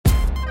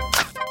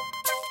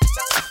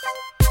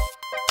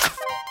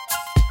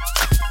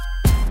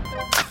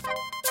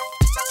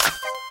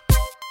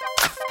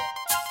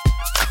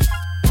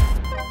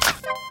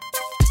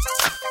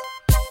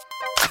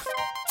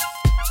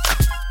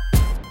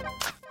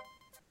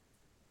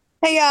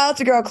Hey y'all, it's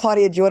your girl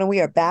Claudia Jordan.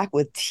 We are back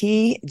with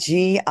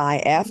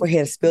TGIF. We're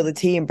here to spill the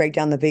tea and break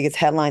down the biggest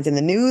headlines in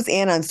the news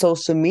and on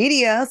social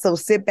media. So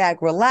sit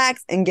back,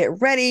 relax, and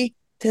get ready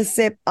to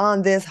sip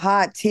on this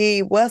hot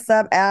tea. What's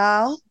up,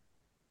 Al?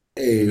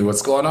 Hey,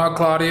 what's going on,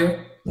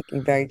 Claudia?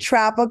 Looking very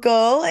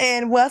tropical.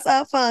 And what's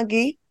up,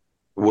 Funky?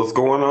 What's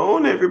going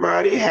on,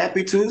 everybody?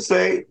 Happy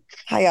Tuesday.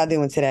 How y'all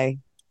doing today?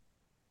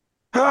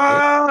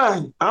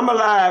 I'm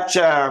alive,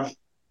 child.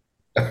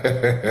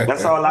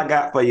 That's all I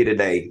got for you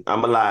today.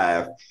 I'm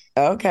alive.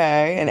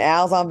 Okay. And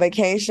Al's on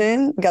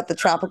vacation. Got the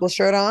tropical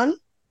shirt on.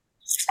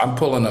 I'm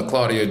pulling a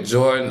Claudia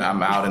Jordan.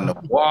 I'm out in the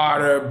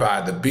water by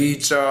the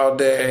beach all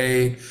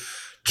day,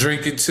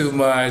 drinking too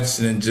much,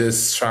 and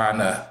just trying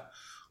to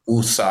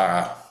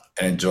woosah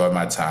and enjoy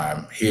my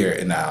time here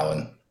in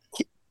Allen.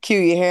 Q,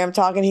 you hear him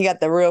talking? He got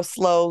the real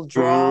slow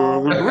draw.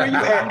 Where you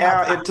at,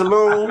 Al, in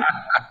Tulum?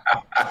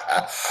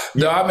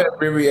 No, I'm at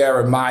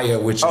Riviera Maya,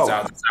 which is Oh,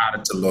 outside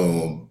of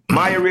Tulum.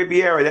 Maya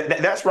Riviera.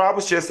 That's where I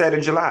was just at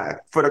in July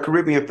for the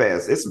Caribbean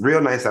Fest. It's real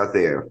nice out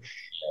there.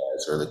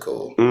 It's really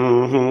cool.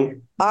 Mm-hmm.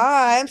 All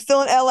right, I'm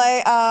still in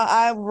LA.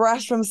 I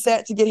rushed from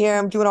set to get here.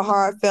 I'm doing a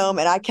horror film,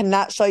 and I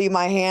cannot show you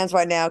my hands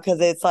right now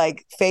because it's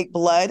like fake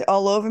blood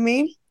all over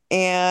me.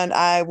 And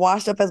I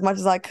washed up as much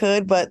as I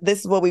could, but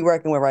this is what we're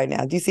working with right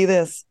now. Do you see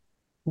this?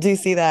 Do you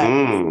see that?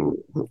 Mm.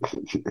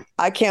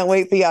 I can't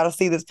wait for y'all to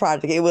see this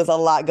project. It was a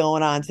lot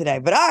going on today.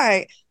 But all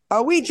right,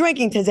 are we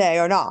drinking today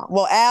or not?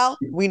 Well, Al,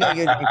 we know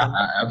you're drinking.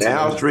 Al's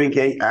Absolutely.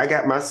 drinking. I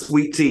got my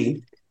sweet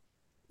tea.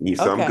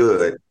 So I'm Okay.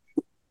 good.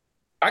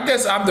 I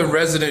guess I'm the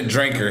resident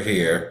drinker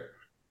here.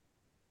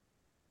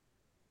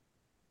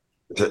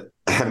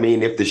 I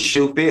mean, if the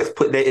shoe fits,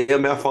 put that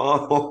MF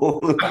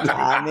on.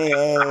 I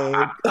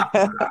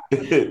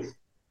mean,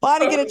 well, I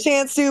didn't get a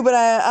chance to, but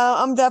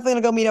I'm definitely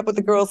gonna go meet up with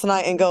the girls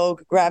tonight and go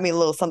grab me a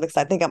little something because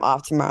I think I'm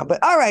off tomorrow.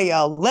 But all right,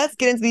 y'all, let's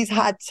get into these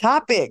hot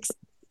topics.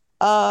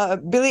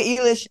 Billie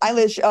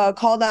Eilish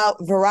called out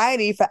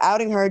Variety for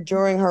outing her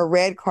during her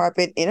red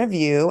carpet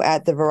interview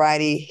at the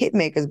Variety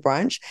Hitmakers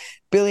brunch.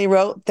 Billie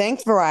wrote,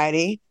 "Thanks,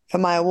 Variety, for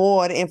my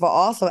award and for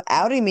also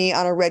outing me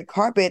on a red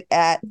carpet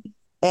at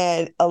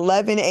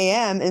 11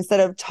 a.m. instead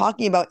of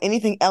talking about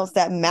anything else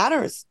that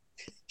matters."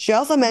 She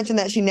also mentioned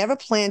that she never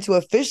planned to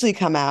officially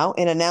come out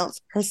and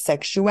announce her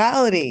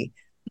sexuality.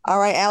 All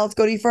right, Al, let's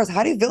go to you first.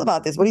 How do you feel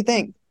about this? What do you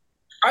think?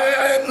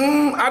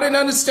 I didn't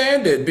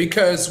understand it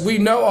because we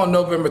know on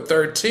November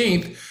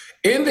 13th,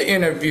 in the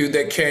interview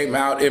that came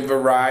out in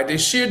Variety,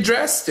 she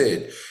addressed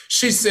it.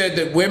 She said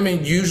that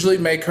women usually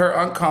make her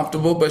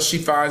uncomfortable, but she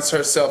finds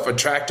herself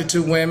attracted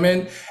to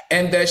women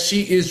and that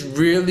she is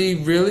really,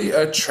 really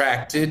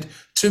attracted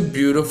to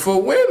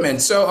beautiful women.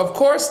 So of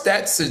course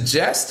that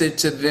suggested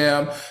to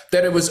them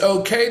that it was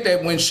okay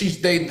that when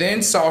they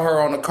then saw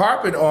her on the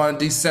carpet on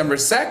December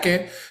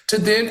 2nd to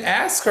then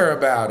ask her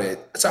about it.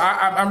 So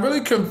I'm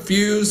really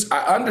confused.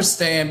 I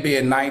understand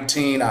being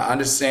 19. I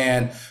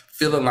understand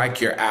feeling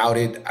like you're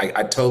outed.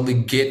 I totally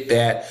get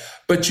that.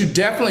 But you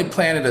definitely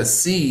planted a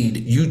seed.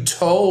 You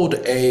told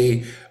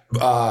a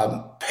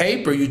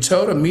paper, you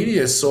told a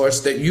media source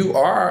that you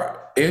are,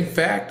 in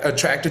fact,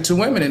 attracted to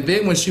women. And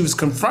then when she was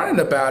confronted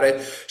about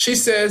it, she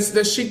says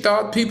that she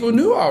thought people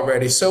knew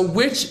already. So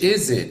which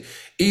is it?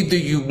 Either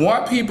you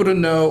want people to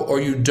know or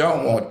you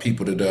don't want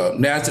people to know.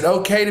 Now, is it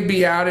okay to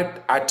be outed?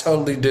 I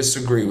totally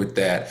disagree with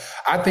that.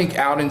 I think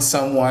outing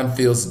someone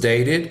feels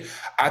dated.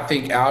 I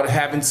think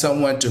having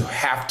someone to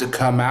have to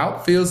come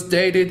out feels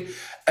dated.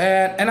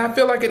 And I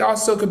feel like it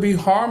also could be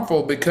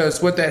harmful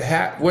because what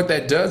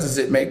that does is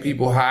it make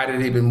people hide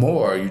it even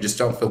more. You just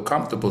don't feel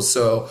comfortable.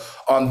 So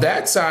on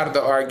that side of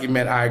the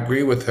argument, I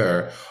agree with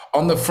her.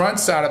 On the front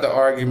side of the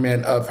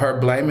argument of her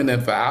blaming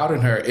them for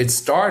outing her, it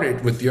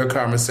started with your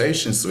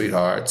conversation,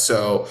 sweetheart.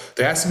 So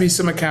there has to be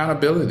some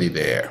accountability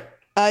there.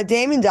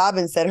 Damon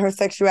Dobbins said her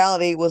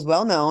sexuality was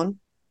well known.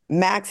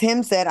 Max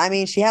Him said, I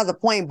mean, she has a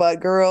point, but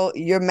girl,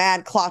 you're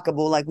mad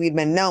clockable like we've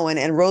been knowing.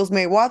 And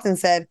Rosemary Watson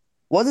said,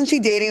 wasn't she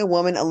dating a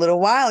woman a little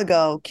while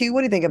ago? Q,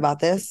 what do you think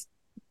about this?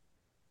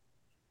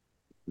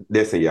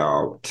 Listen,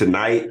 y'all,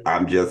 tonight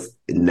I'm just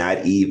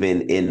not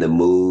even in the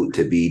mood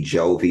to be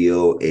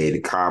jovial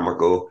and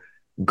comical.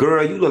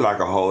 Girl, you look like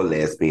a whole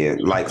lesbian.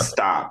 Like,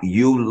 stop.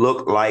 You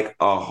look like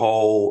a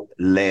whole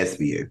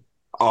lesbian.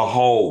 A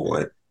whole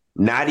one.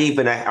 Not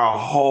even a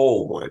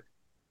whole one.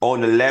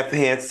 On the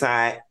left-hand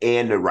side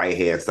and the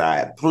right-hand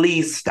side.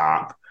 Please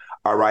stop.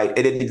 All right.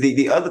 And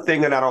the other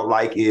thing that I don't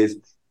like is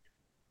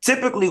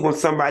typically when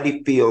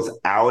somebody feels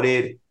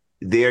outed,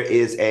 there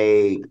is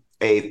a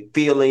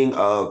feeling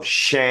of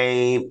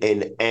shame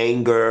and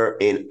anger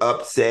and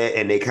upset,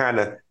 and they kind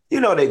of,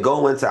 they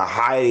go into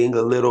hiding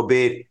a little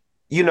bit.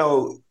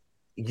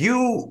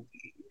 You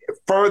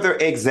further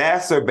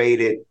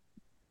exacerbated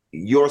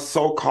your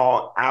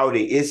so-called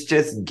outing. It's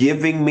just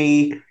giving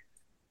me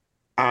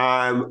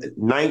I'm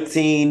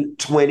 19,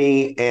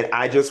 20, and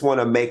I just want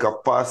to make a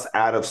fuss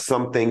out of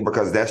something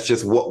because that's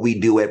just what we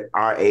do at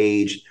our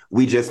age.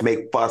 We just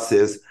make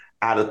fusses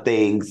out of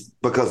things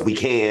because we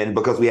can,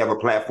 because we have a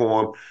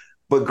platform.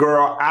 But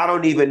girl, I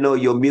don't even know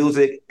your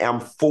music. I'm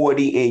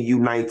 40 and you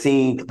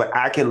 19, but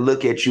I can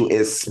look at you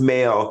and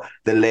smell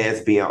the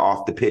lesbian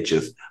off the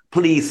pictures.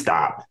 Please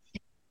stop.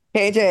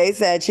 KJ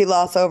said she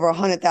lost over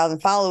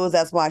 100,000 followers.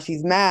 That's why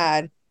she's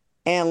mad.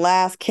 And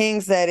Last King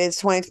said it's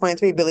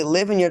 2023. Billy,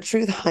 living your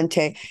truth,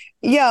 Hunte.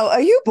 Yo,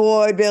 are you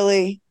bored,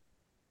 Billy?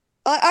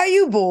 Are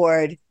you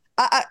bored?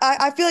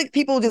 I feel like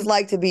people just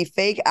like to be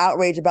fake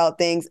outrage about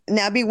things.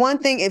 Now, it'd be one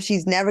thing if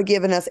she's never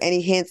given us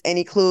any hints,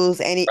 any clues,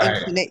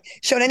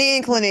 shown any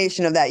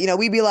inclination of that.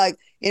 We'd be like,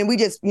 and we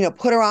just,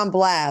 put her on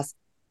blast.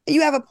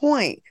 You have a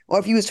point. Or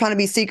if you was trying to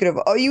be secretive,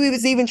 or you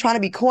was even trying to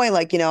be coy,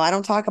 like, I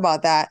don't talk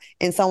about that,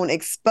 and someone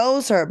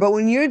expose her. But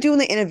when you're doing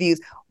the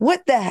interviews,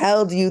 what the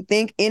hell do you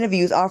think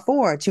interviews are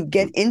for? To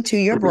get into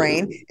your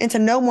brain and to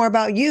know more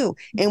about you.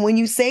 And when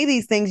you say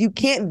these things, you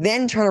can't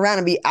then turn around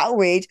and be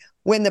outraged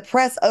when the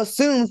press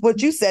assumes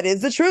what you said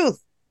is the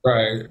truth.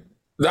 Right.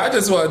 I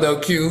just want to know,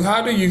 Q,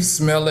 how do you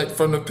smell it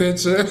from the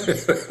picture?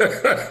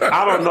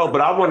 I don't know, but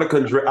I want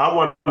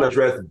to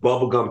address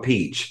Bubblegum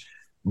Peach.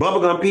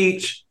 Bubblegum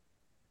Peach,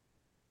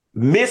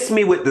 miss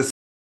me with the.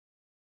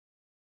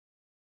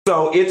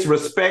 So it's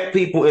respect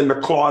people in the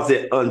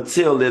closet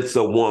until it's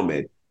a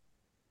woman.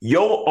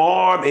 Your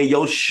arm and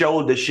your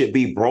shoulder should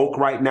be broke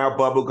right now,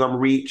 Bubblegum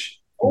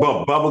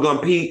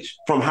Peach,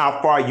 from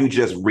how far you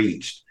just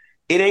reached.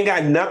 It ain't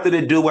got nothing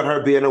to do with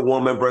her being a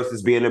woman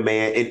versus being a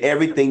man, and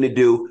everything to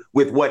do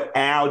with what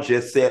Al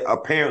just said.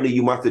 Apparently,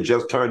 you must have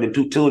just tuned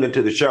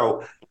into the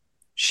show.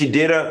 She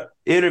did an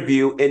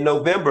interview in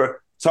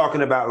November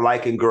talking about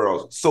liking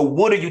girls. So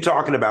what are you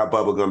talking about,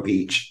 Bubblegum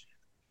Peach?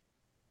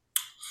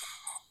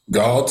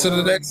 Go to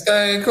the next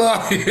thing,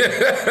 Claudia.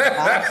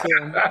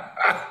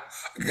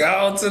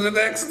 Go to the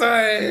next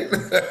thing.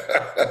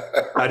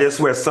 I just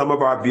swear some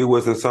of our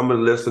viewers and some of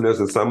the listeners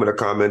and some of the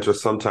commenters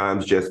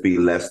sometimes just be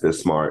less than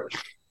smart.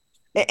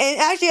 And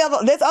actually,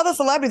 there's other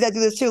celebrities that do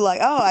this too. Like,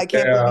 oh, I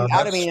can't believe you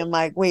out of me. I'm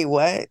like, wait,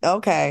 what?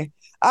 Okay.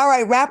 All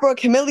right. Rapper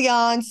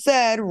Chameleon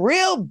said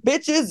real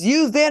bitches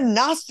use their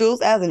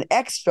nostrils as an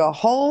extra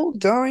hole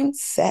during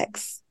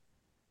sex.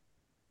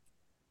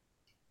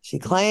 She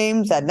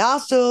claims that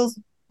nostrils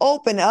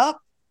open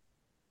up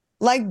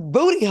like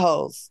booty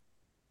holes.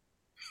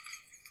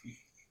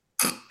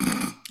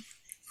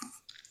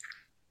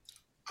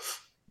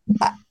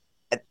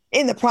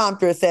 In the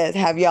prompter it says,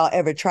 have y'all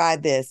ever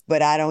tried this?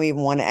 But I don't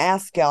even want to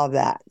ask y'all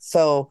that.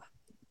 So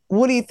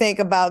what do you think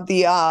about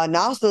the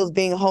nostrils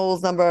being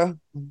holes number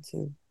 1,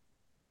 2,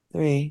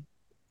 3,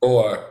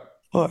 4,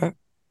 4,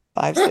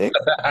 5, 6?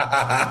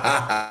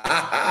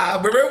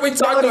 Remember we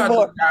talked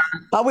about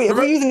If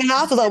we're using the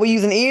nostrils, are we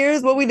using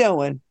ears? What are we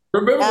doing?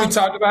 Remember we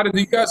talked about it?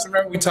 Do you guys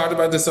remember we talked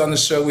about this on the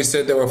show? We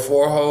said there were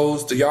 4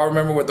 holes. Do y'all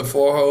remember what the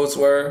 4 holes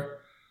were?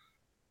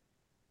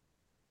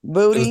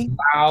 Booty,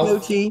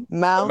 coochie,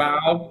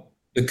 mouth,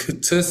 the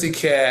Tootsie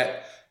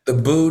Cat, the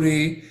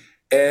booty,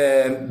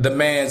 and the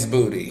man's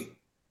booty.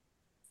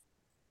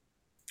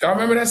 Y'all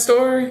remember that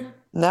story?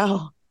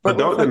 No. But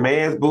don't the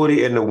man's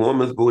booty and the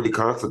woman's booty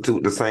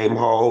constitute the same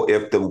hole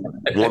if the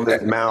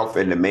woman's mouth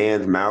and the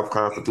man's mouth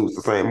constitutes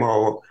the same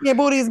hole? Yeah,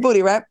 booty is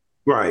booty, right?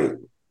 Right.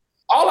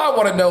 All I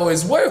want to know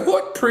is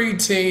what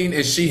preteen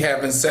is she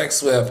having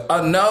sex with?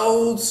 A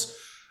nose?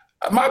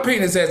 My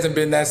penis hasn't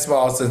been that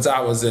small since I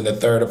was in the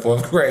 3rd or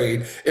 4th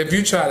grade. If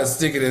you try to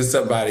stick it in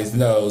somebody's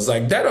nose,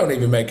 like that don't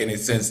even make any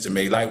sense to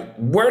me. Like,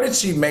 where did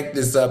she make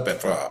this up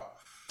from?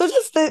 So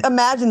just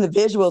imagine the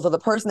visuals of the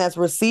person that's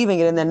receiving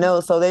it in their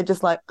nose. So they're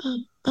just like,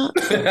 like,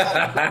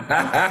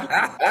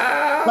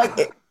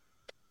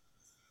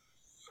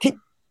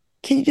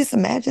 can you just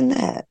imagine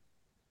that?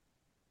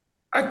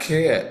 I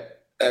can't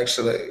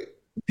actually.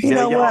 You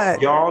know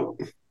what? Y'all,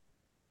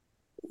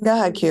 go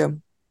ahead,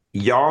 Q.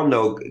 Y'all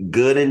know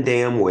good and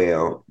damn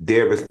well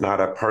there is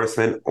not a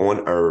person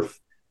on earth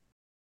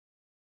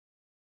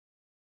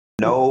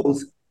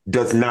nose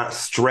does not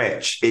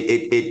stretch.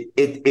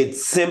 It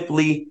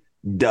simply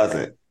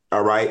doesn't.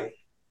 All right.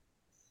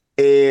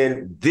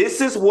 And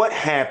this is what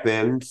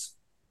happens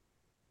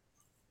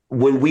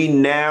when we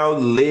now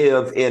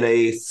live in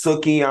a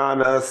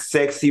Sukiyana,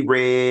 Sexyy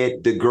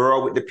Red, the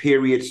girl with the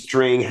period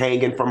string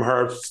hanging from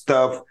her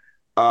stuff,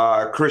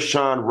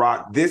 Krishan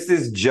Rock. This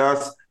is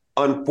just,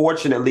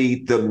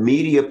 unfortunately, the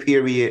media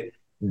period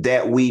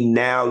that we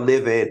now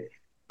live in.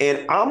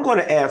 And I'm going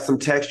to add some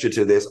texture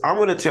to this. I'm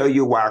going to tell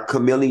you why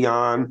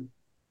Chameleon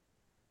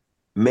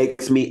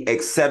makes me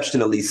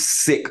exceptionally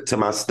sick to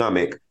my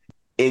stomach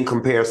in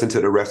comparison to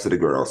the rest of the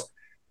girls.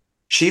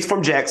 She's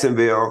from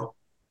Jacksonville,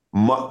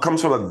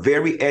 comes from a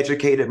very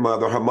educated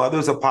mother. Her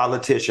mother's a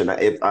politician.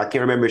 I can't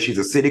remember if she's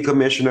a city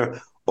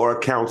commissioner or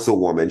a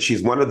councilwoman.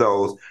 She's one of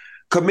those.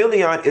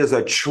 Chameleon is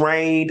a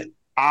trained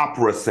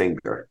opera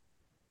singer.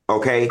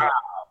 Okay. Wow.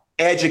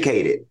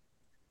 Educated.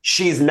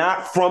 She's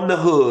not from the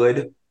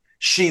hood.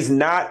 She's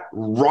not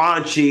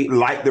raunchy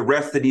like the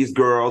rest of these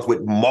girls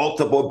with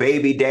multiple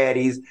baby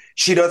daddies.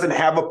 She doesn't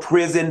have a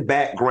prison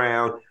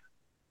background.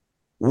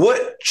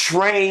 What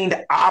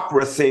trained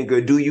opera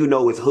singer do you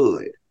know is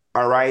hood?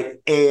 All right.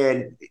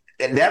 And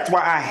And that's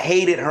why I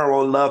hated her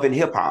on Love and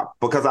Hip Hop,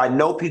 because I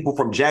know people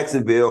from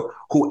Jacksonville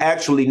who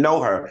actually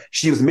know her.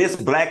 She was Miss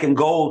Black and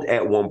Gold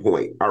at one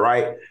point. All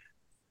right.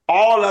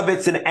 All of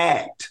it's an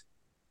act.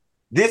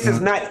 This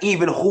is not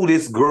even who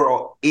this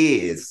girl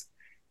is.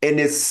 And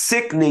it's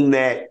sickening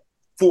that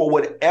for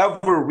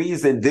whatever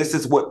reason, this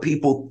is what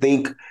people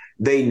think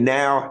they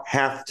now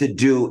have to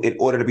do in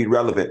order to be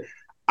relevant.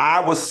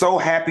 I was so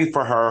happy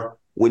for her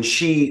when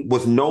she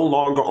was no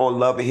longer on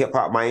Love and Hip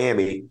Hop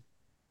Miami.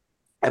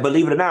 And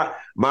believe it or not,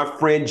 my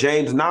friend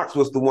James Knox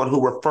was the one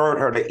who referred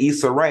her to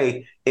Issa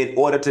Rae in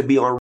order to be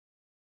on.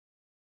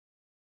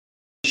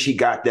 She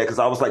got that because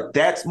I was like,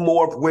 that's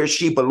more of where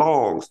she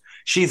belongs.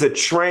 She's a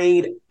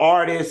trained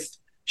artist.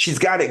 She's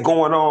got it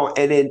going on.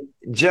 And then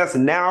just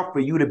now for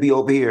you to be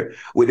over here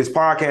with this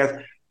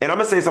podcast, and I'm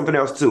going to say something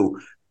else too.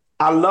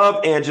 I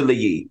love Angela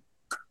Yee.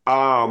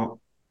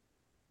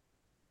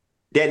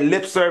 That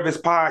lip service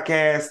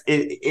podcast,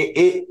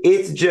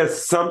 it's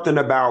just something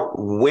about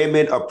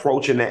women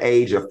approaching the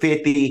age of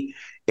 50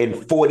 and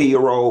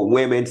 40-year-old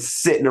women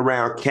sitting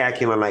around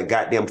cackling like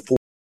goddamn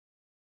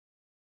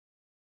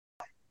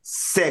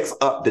sex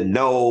up the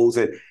nose.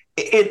 And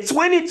in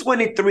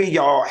 2023,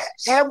 y'all,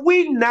 have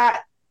we not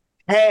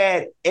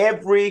had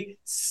every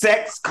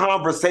sex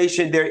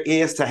conversation there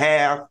is to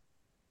have?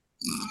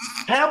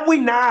 Have we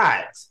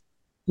not?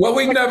 Well,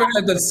 we never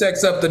had the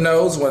sex up the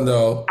nose one,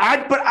 though.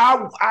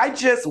 I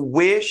just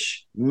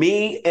wish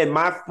me and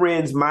my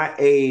friends my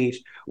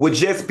age would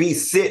just be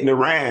sitting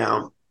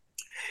around.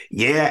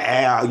 Yeah,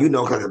 Al, you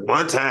know, because at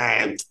one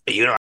time,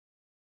 you know,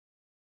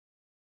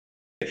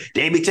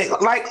 they be taking,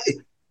 like,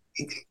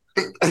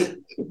 y'all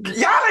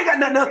ain't got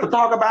nothing else to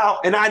talk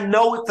about. And I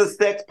know it's a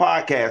sex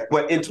podcast,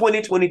 but in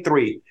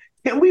 2023,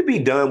 can we be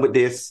done with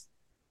this?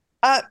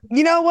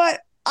 You know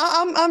what?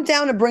 I'm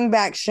down to bring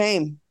back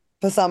shame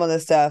for some of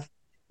this stuff.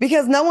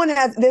 Because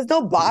there's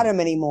no bottom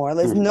anymore.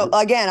 There's no,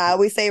 again, I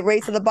always say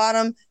race to the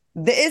bottom.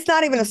 It's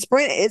not even a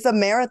sprint. It's a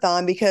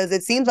marathon because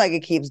it seems like it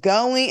keeps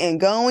going and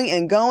going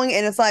and going.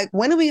 And it's like,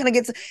 when are we going to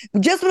get to,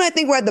 just when I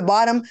think we're at the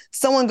bottom,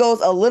 someone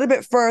goes a little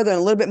bit further and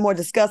a little bit more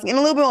disgusting and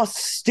a little bit more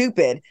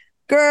stupid.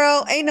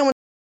 Girl, ain't no one.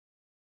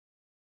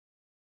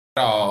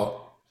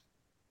 Oh.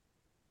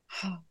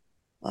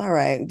 All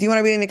right. Do you want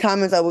to read any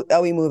comments?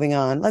 Are we moving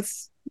on?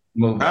 Let's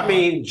move on. I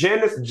mean,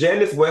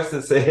 Janice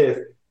Weston says,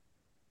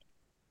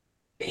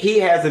 he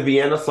has a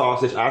Vienna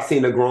sausage. I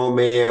seen a grown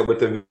man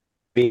with a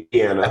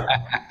Vienna.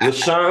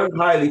 LaShawn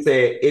Hiley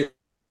said, it's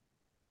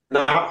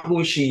not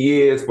who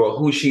she is, but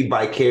who she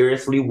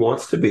vicariously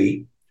wants to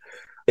be.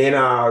 And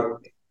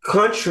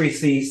Country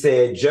C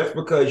said, just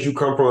because you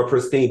come from a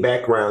pristine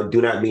background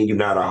do not mean you're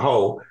not a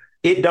hoe.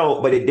 It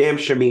don't, but it damn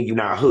sure mean you're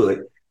not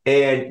hood.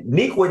 And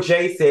Nikwa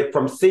J said,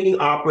 from singing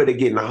opera to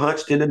getting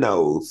hunched in the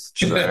nose.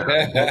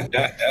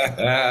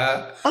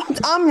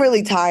 I'm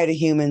really tired of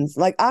humans.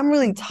 Like, I'm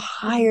really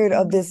tired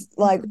of this.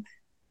 Like,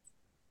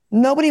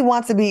 nobody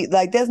wants to be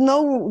like, there's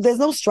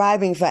no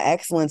striving for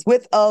excellence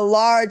with a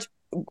large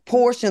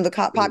portion of the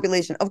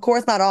population. Of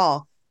course, not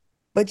all.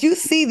 But you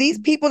see these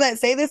people that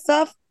say this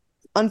stuff,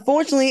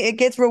 unfortunately, it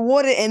gets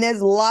rewarded. And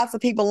there's lots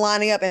of people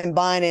lining up and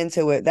buying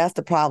into it. That's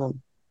the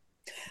problem.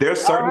 There's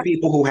certain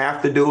people who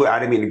have to do it. I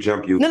didn't mean to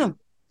jump you. No.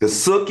 The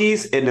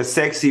Sookies and the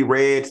Sexy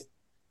Reds,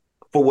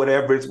 for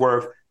whatever it's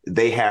worth,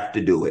 they have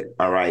to do it.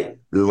 All right.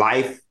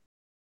 Life,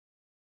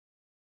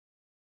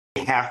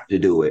 they have to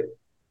do it.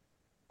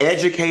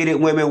 Educated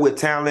women with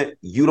talent,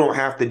 you don't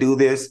have to do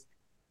this.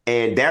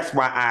 And that's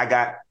why I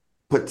got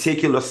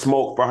particular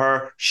smoke for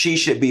her. She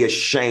should be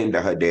ashamed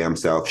of her damn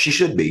self. She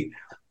should be.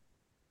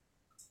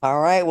 All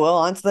right. Well,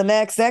 on to the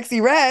next. Sexy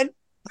Red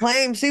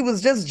claimed she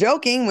was just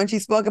joking when she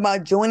spoke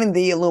about joining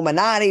the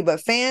Illuminati, but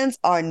fans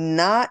are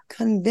not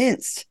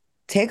convinced.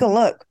 Take a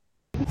look.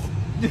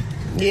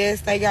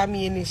 Yes, they got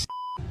me in this.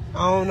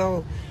 I don't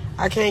know.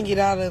 I can't get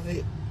out of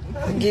it.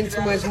 I'm getting too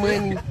much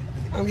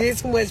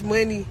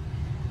money.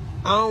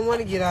 I don't want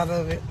to get out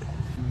of it.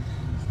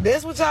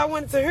 That's what y'all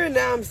wanted to hear.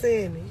 Now I'm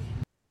saying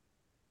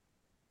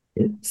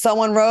it.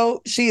 Someone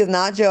wrote, she is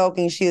not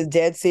joking. She is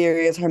dead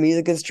serious. Her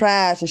music is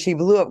trash, and she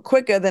blew up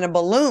quicker than a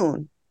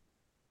balloon.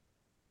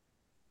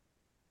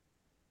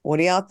 What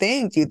do y'all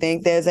think? Do you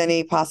think there's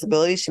any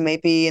possibility she may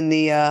be in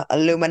the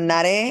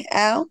Illuminati,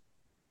 Al?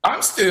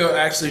 I'm still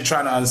actually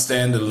trying to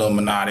understand the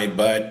Illuminati,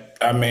 but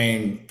I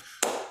mean,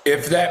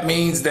 if that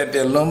means that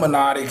the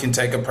Illuminati can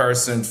take a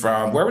person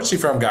from, where was she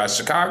from, guys?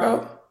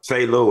 Chicago?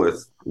 St.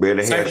 Louis.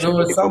 St.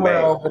 Louis, somewhere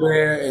over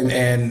there,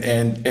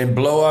 and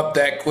blow up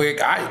that quick.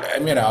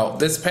 You know,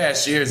 this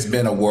past year has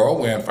been a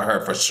whirlwind for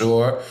her for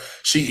sure.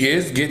 She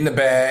is getting the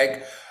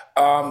bag.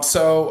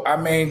 So, I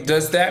mean,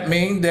 does that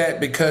mean that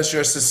because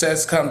your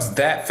success comes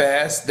that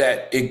fast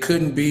that it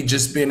couldn't be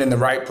just being in the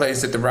right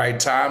place at the right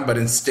time, but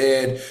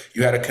instead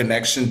you had a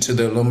connection to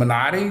the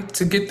Illuminati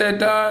to get that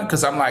done?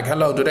 Because I'm like,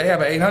 hello, do they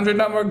have an 800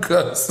 number?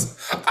 Because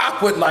I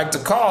would like to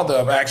call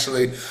them,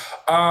 actually.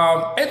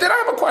 And then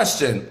I have a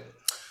question.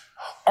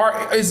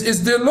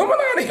 Is the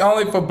Illuminati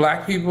only for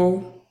Black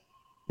people?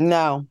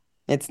 No,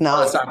 it's not.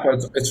 Oh, it's not.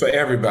 It's for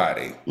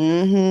everybody.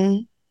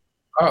 Mm-hmm.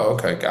 Oh,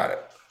 okay, got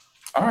it.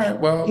 All right.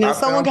 Well, You know,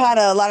 someone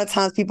a lot of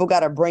times people got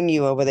to bring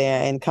you over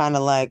there and kind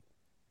of like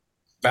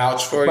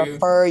vouch for you,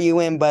 refer you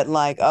in, but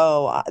like,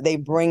 oh, they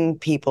bring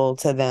people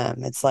to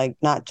them. It's like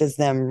not just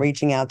them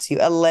reaching out to you,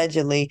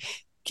 allegedly.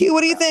 Q,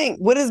 what do you think?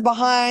 What is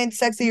behind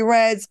Sexyy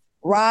Red's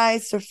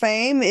rise to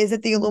fame? Is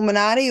it the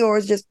Illuminati or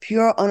is it just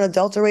pure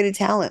unadulterated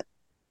talent?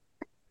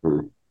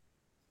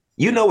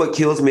 You know what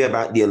kills me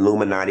about the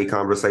Illuminati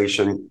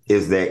conversation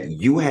is that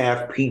you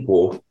have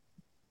people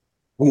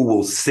who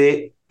will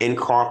sit in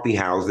coffee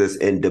houses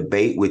and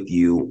debate with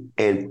you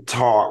and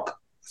talk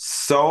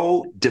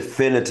so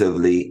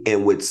definitively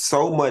and with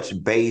so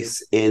much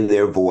bass in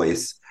their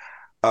voice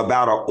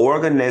about an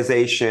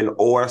organization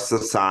or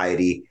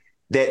society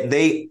that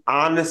they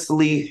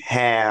honestly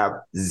have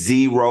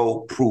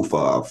zero proof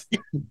of.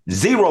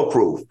 Zero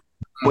proof.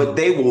 But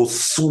they will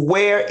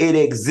swear it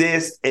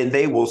exists and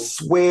they will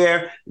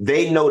swear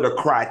they know the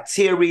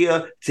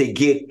criteria to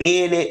get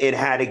in it and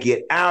how to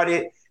get out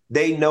it.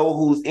 They know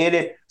who's in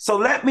it. So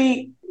let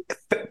me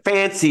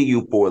fancy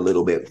you for a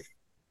little bit.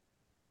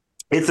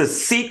 It's a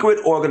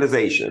secret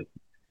organization.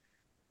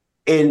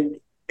 And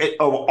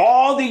of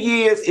all the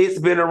years it's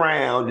been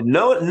around,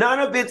 none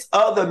of its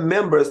other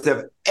members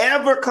have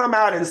ever come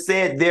out and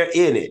said they're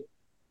in it.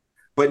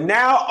 But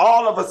now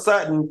all of a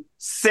sudden,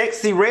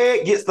 Sexyy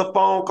Red gets the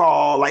phone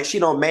call like she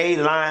done made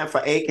line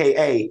for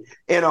AKA.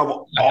 And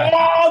of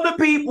all the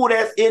people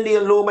that's in the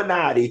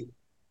Illuminati,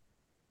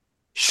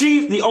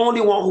 she's the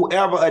only one who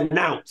ever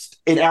announced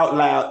it out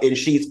loud and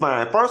she's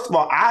fine. First of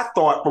all, I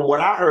thought from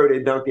what I heard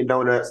in Dunkin'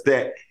 Donuts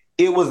that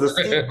it was a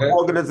secret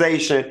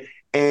organization.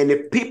 And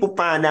if people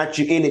find out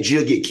you're in it,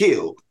 you'll get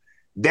killed.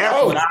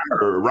 That's what I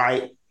heard,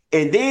 right?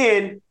 And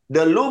then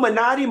the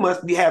Illuminati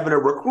must be having a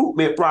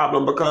recruitment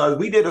problem because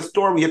we did a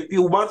story a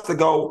few months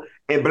ago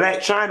and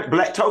Black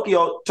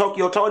Tokyo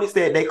Tony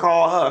said they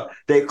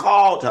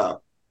called her.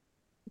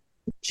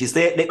 She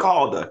said they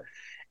called her.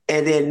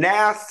 And then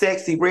now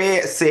Sexyy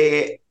Red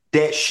said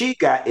that she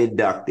got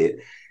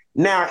inducted.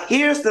 Now,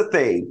 here's the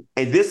thing,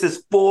 and this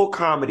is full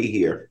comedy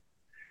here.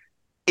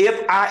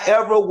 If I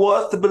ever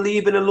was to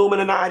believe in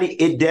Illuminati,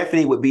 it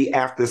definitely would be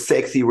after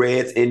Sexyy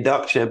Red's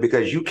induction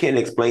because you can't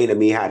explain to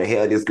me how the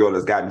hell this girl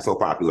has gotten so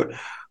popular.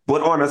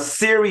 But on a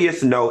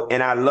serious note,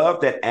 and I love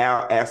that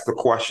Al asked the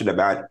question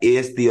about,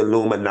 is the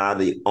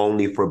Illuminati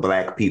only for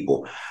Black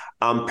people?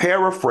 I'm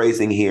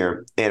paraphrasing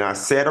here, and I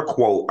said a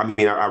quote.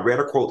 I read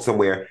a quote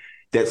somewhere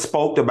that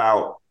spoke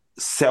about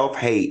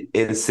self-hate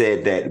and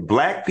said that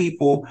Black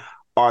people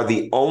are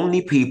the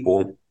only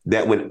people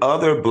that when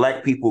other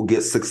Black people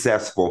get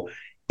successful,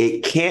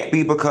 it can't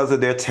be because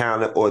of their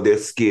talent or their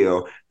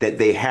skill, that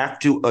they have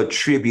to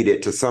attribute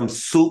it to some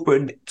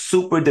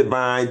super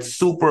divine,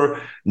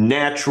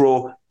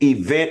 supernatural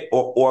event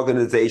or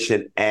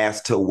organization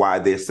as to why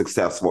they're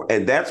successful.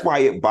 And that's why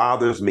it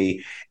bothers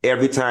me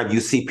every time you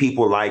see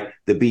people like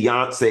the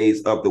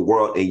Beyoncés of the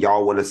world and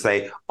y'all want to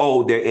say,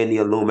 oh, they're in the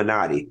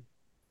Illuminati.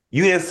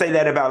 You didn't say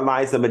that about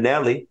Liza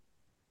Minnelli.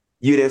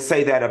 You didn't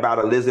say that about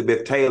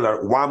Elizabeth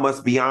Taylor. Why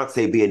must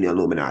Beyonce be in the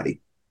Illuminati?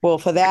 Well,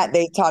 for that,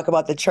 they talk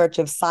about the Church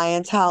of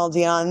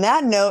Scientology. On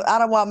that note, I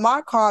don't want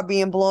my car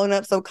being blown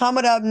up. So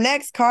coming up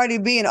next, Cardi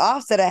B and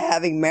Offset are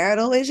having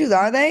marital issues,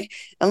 are they?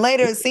 And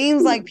later, it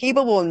seems like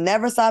people will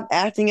never stop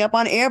acting up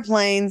on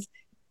airplanes.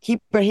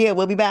 Keep her here.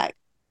 We'll be back.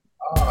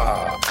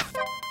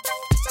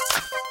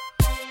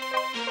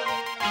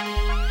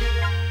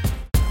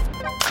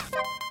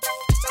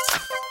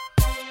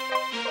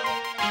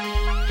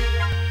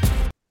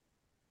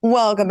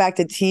 Welcome back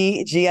to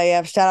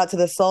TGIF. Shout out to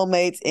the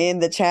soulmates in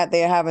the chat.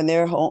 They're having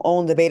their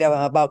own debate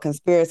about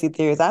conspiracy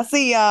theories. I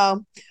see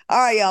y'all. All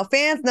right, y'all.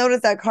 Fans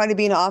notice that Cardi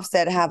B and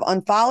Offset have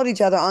unfollowed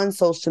each other on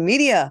social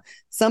media.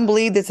 Some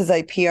believe this is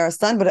a PR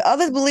stunt, but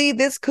others believe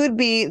this could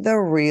be the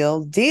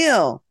real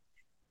deal.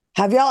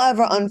 Have y'all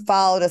ever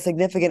unfollowed a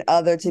significant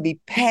other to be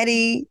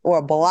petty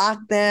or block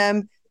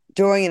them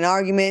during an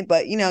argument,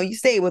 but you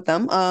stay with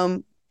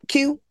them?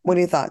 Q, what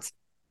are your thoughts?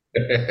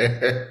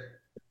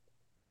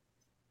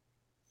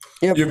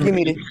 You're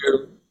muted.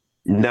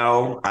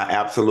 No, I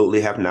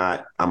absolutely have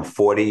not. I'm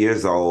 40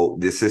 years old.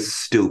 This is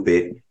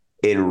stupid.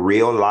 In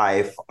real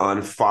life,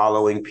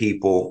 unfollowing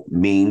people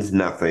means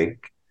nothing.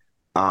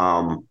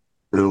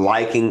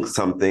 Liking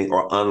something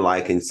or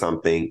unliking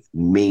something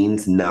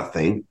means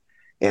nothing.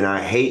 And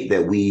I hate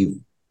that we've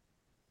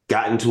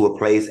gotten to a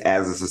place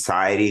as a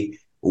society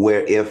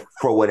where if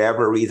for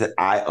whatever reason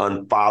I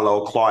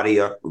unfollow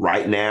Claudia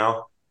right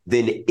now,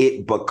 then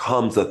it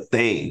becomes a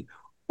thing.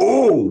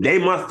 Oh, they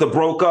must have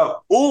broke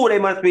up. Oh, they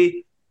must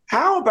be.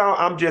 How about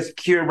I'm just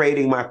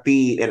curating my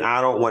feed and I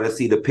don't want to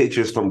see the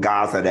pictures from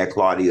Gaza that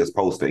Claudia is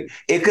posting?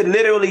 It could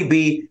literally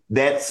be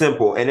that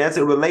simple. And as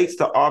it relates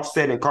to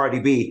Offset and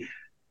Cardi B,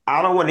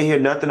 I don't want to hear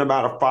nothing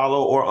about a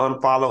follow or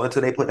unfollow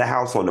until they put the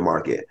house on the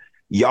market.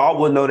 Y'all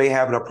will know they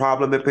having a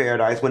problem in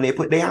paradise when they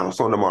put their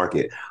house on the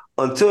market.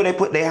 Until they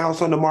put their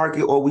house on the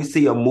market or we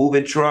see a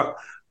moving truck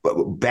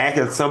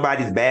backing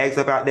somebody's bags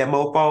up out that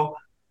mofo,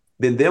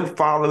 then them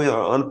following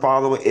or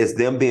unfollowing is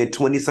them being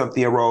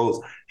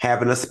 20-something-year-olds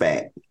having a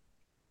spat.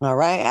 All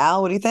right,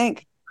 Al, what do you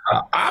think?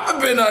 I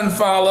haven't been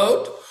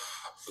unfollowed.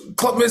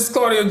 Miss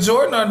Claudia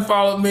Jordan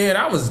unfollowed me, and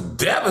I was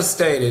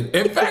devastated.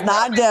 In fact,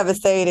 Not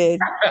devastated.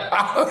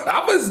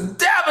 I was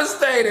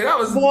devastated.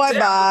 Boy,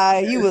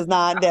 bye. You was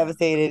not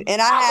devastated. And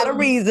I had a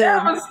reason.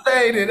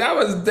 Devastated. I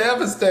was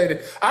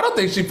devastated. I don't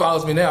think she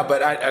follows me now,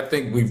 but I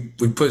think we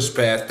pushed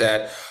past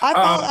that.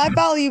 I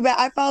follow you back.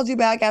 I followed you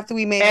back after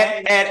we made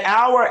at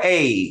our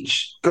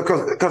age,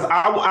 because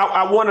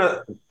I want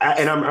to,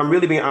 and I'm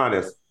really being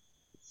honest.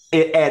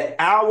 At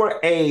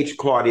our age,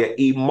 Claudia,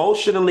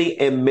 emotionally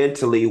and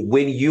mentally,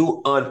 when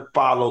you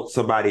unfollow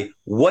somebody,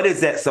 what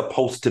is that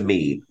supposed to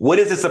mean? What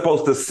is it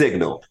supposed to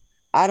signal?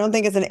 I don't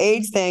think it's an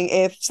age thing.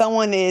 If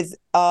someone is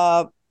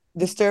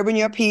disturbing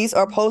your peace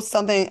or post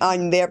something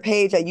on their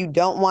page that you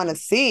don't want to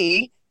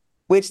see,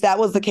 which that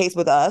was the case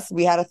with us.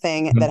 We had a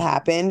thing that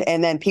happened,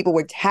 and then people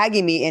were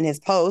tagging me in his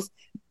post.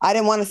 I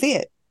didn't want to see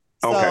it.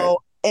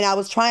 So, and I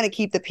was trying to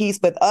keep the peace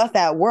with us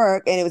at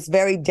work, and it was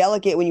very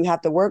delicate when you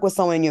have to work with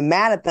someone and you're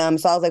mad at them.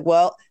 So I was like,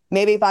 well,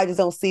 maybe if I just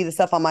don't see the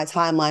stuff on my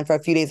timeline for a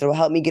few days, it'll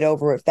help me get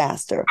over it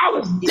faster. I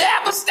was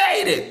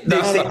devastated.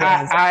 No, see,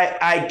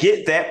 I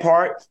get that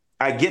part.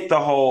 I get the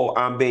whole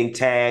I'm being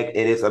tagged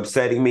and it's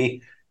upsetting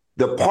me.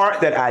 The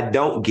part that I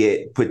don't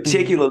get,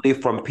 particularly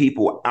from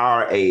people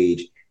our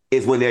age,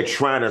 is when they're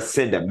trying to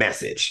send a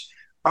message.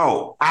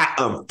 Oh, I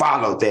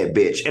unfollowed that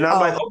bitch. And I'm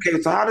like,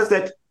 okay, so how does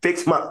that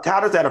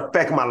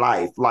affect my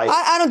life? Like,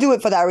 I don't do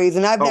it for that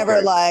reason. I've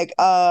never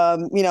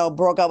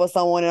broke up with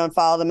someone and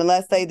unfollowed them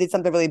unless they did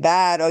something really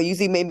bad, or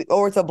usually maybe,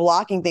 or it's a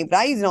blocking thing. But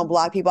I usually don't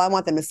block people. I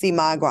want them to see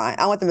my grind.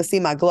 I want them to see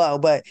my glow.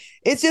 But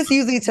it's just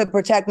usually to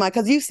protect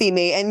because you see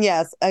me. And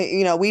yes,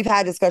 we've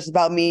had discussions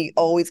about me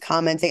always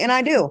commenting, and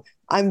I do.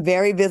 I'm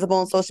very visible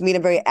on social media,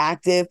 very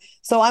active.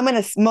 So I'm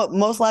going to,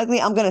 most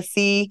likely, I'm going to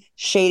see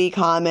shady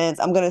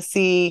comments. I'm going to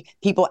see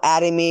people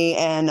adding me.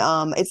 And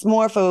it's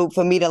more for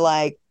me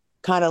to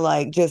kind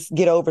of just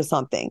get over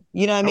something.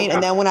 You know what I mean?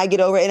 And then when I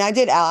get over it, and I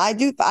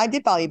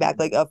did follow you back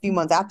a few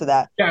months after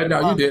that. Yeah,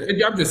 no, you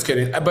did. I'm just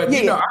kidding. But,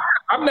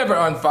 I've never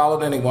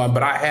unfollowed anyone,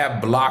 but I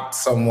have blocked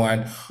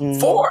someone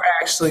for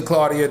actually,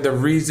 Claudia, the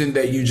reason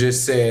that you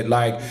just said.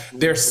 Like,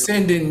 they're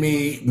sending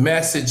me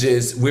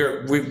messages.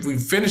 We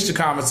finished the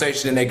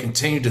conversation and they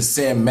continue to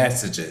send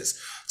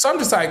messages. So I'm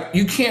just like,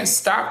 you can't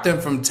stop them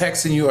from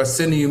texting you or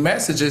sending you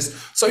messages.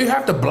 So you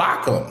have to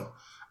block them.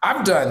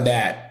 I've done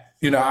that.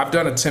 I've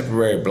done a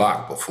temporary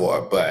block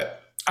before, but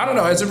I don't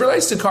know. As it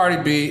relates to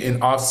Cardi B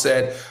and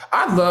Offset,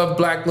 I love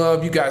Black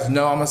Love. You guys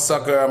know I'm a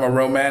sucker. I'm a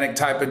romantic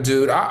type of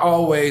dude. I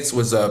always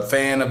was a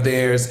fan of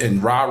theirs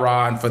and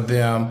rah-rahing for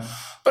them.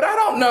 But I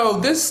don't know,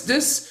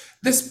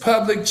 this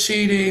public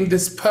cheating,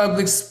 this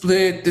public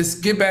split, this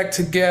get back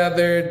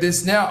together,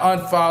 this now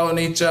unfollowing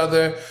each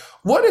other.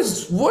 What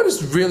is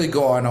really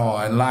going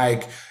on?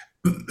 Like,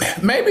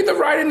 maybe the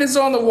writing is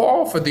on the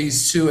wall for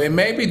these two, and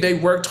maybe they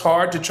worked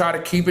hard to try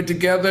to keep it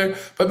together,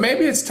 but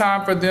maybe it's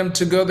time for them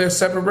to go their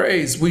separate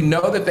ways. We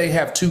know that they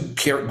have two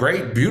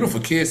great, beautiful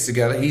kids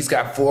together. He's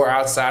got 4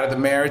 outside of the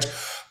marriage,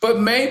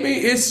 but maybe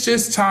it's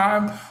just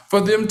time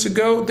for them to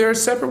go their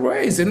separate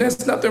ways, and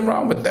there's nothing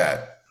wrong with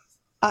that.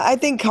 I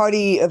think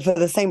Cardi, for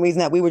the same reason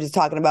that we were just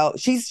talking about,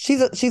 she's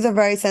a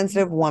very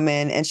sensitive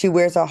woman, and she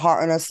wears her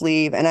heart on her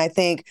sleeve, and I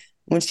think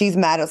when she's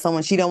mad at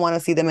someone, she don't want to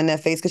see them in their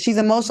face because she's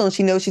emotional and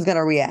she knows she's going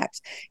to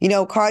react.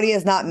 Cardi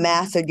has not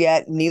mastered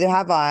yet. Neither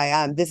have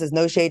I. This is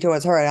no shade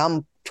towards her.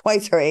 I'm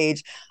twice her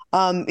age.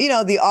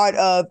 The art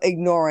of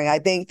ignoring. I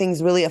think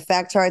things really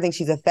affect her. I think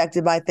she's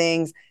affected by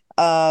things.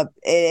 It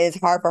is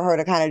hard for her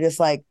to kind of just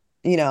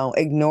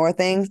ignore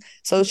things.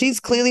 So she's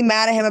clearly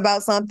mad at him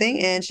about something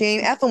and she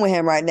ain't effing with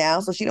him right now.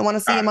 So she don't want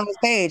to see him on his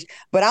page.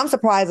 But I'm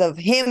surprised of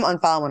him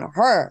unfollowing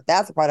her.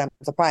 That's the part I'm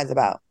surprised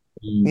about,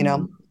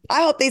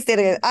 I hope they stay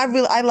together.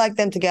 I like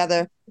them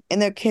together, and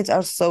their kids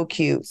are so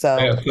cute. So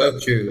so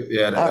cute.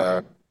 Yeah, they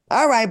are.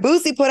 All right,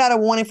 Boosie put out a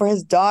warning for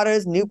his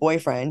daughter's new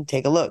boyfriend.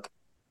 Take a look.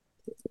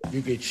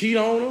 You can cheat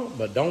on her,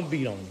 but don't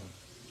beat on her.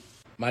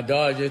 My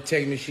daughter just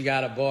texted me she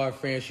got a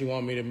boyfriend. She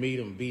want me to meet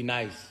him. Be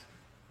nice.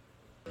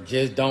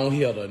 Just don't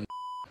hit her.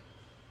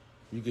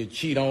 You can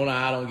cheat on her.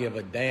 I don't give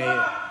a damn.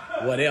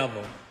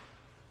 Whatever.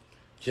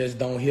 Just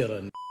don't hit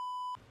her.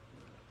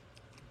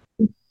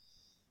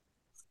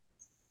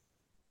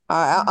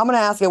 I'm going to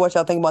ask you what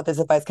y'all think about this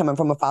advice coming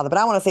from a father, but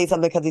I want to say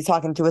something because he's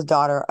talking to his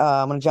daughter.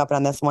 I'm going to jump in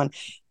on this one.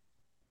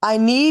 I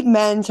need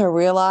men to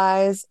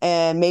realize,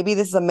 and maybe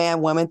this is a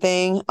man-woman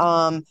thing,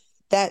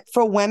 that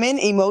for women,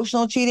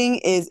 emotional cheating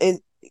is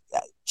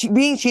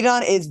being cheated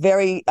on is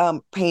very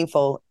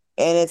painful,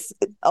 and it's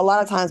a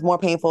lot of times more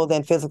painful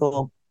than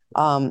physical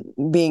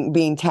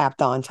being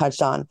tapped on,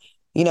 touched on.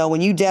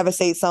 When you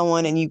devastate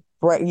someone and you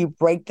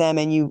break them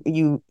and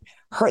you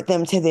hurt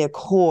them to their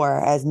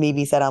core, as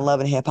Mimi said on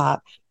Love and Hip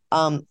Hop.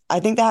 I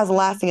think that has a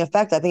lasting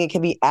effect. I think it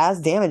can be as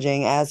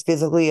damaging as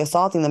physically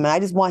assaulting them. And I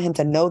just want him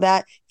to know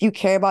that if you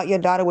care about your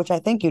daughter, which I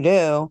think you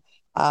do,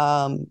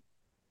 I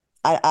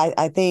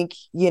think,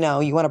 you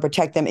want to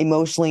protect them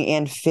emotionally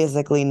and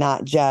physically,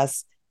 not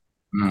just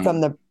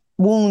from the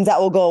wounds that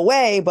will go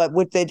away, but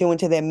what they're doing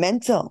to their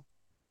mental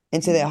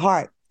and to their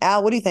heart.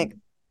 Al, what do you think?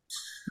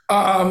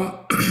 Um,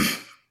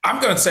 I'm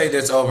going to say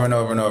this over and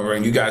over and over,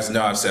 and you guys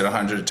know I've said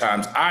 100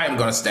 times. I am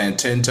going to stand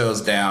 10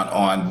 toes down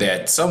on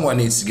that. Someone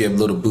needs to give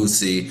Little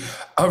Boosie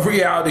a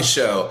reality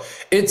show.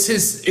 It's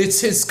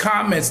his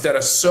comments that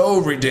are so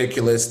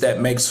ridiculous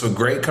that makes for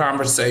great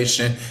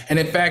conversation. And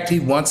in fact, he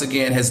once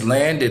again has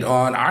landed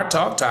on our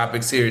talk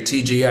topics here at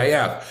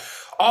TGIF.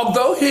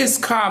 Although his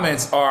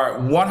comments are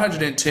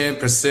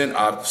 110%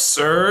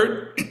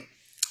 absurd,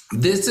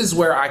 this is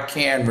where I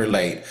can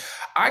relate.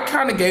 I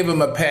kind of gave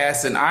him a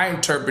pass and I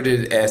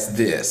interpreted it as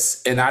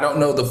this. And I don't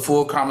know the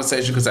full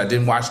conversation because I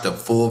didn't watch the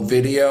full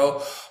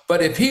video.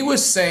 But if he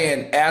was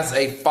saying as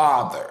a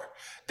father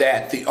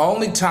that the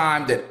only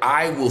time that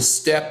I will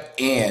step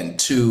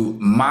into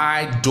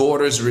my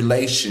daughter's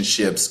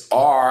relationships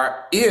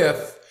are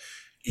if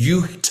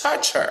you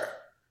touch her.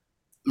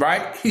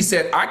 Right? He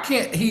said, I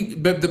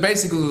can't, but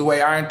basically the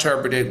way I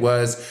interpreted it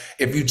was,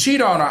 if you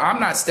cheat on her, I'm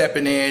not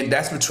stepping in.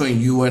 That's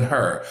between you and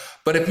her.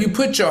 But if you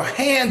put your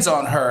hands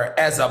on her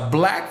as a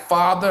black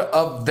father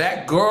of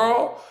that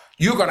girl,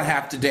 you're going to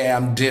have to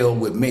damn deal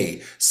with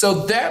me.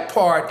 So that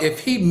part,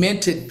 if he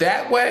meant it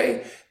that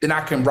way, then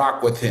I can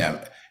rock with him.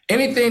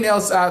 Anything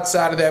else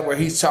outside of that where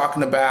he's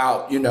talking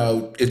about,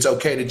 it's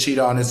okay to cheat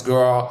on this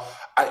girl,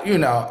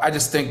 I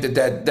just think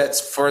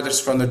that's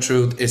furthest from the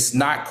truth. It's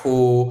not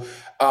cool.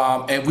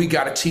 And we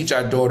got to teach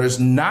our daughters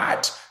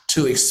not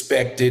to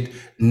expect it,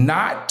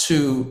 not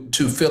to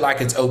feel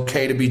like it's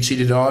okay to be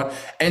cheated on,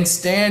 and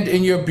stand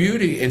in your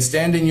beauty and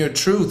stand in your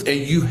truth. And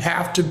you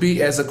have to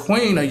be, as a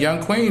queen, a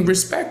young queen,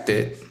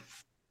 respected.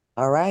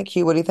 All right,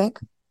 Q, what do you think?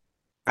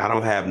 I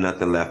don't have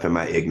nothing left in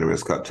my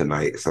ignorance cup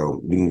tonight,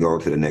 so we can go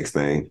to the next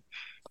thing.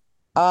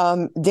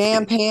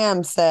 Dan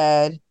Pam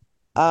said,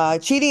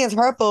 cheating is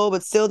hurtful,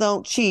 but still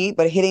don't cheat,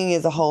 but hitting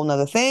is a whole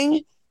nother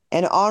thing.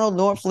 And Arnold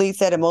Norfleet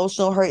said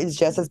emotional hurt is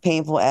just as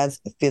painful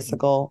as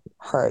physical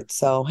hurt.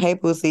 So, hey,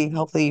 Boosie,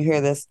 hopefully you hear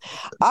this.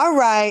 All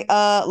right.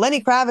 Lenny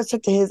Kravitz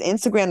took to his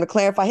Instagram to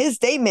clarify his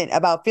statement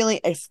about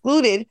feeling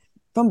excluded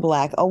from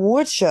Black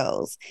award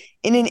shows.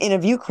 In an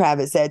interview,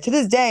 Kravitz said, to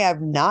this day,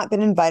 I've not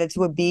been invited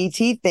to a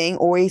BET thing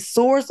or a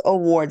Source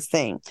Awards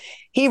thing.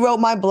 He wrote,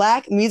 my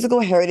Black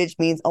musical heritage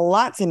means a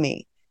lot to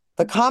me.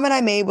 The comment I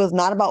made was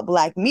not about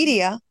Black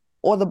media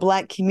or the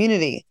Black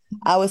community.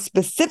 I was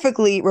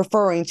specifically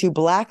referring to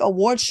Black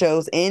award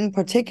shows in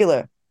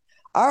particular.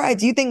 All right.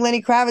 Do you think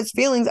Lenny Kravitz's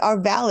feelings are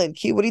valid?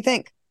 Q, what do you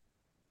think?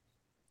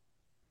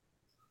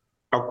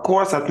 Of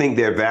course, I think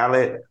they're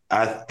valid.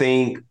 I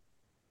think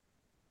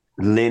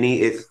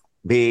Lenny is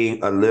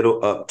being a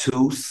little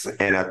obtuse,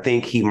 and I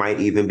think he might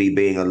even be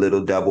being a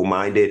little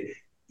double-minded.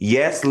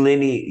 Yes,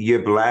 Lenny,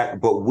 you're Black,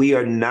 but we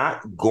are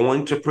not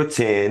going to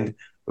pretend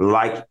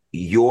like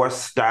your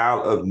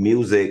style of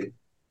music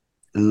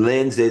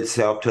lends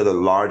itself to the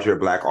larger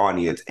Black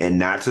audience. And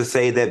not to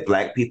say that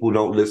Black people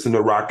don't listen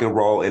to rock and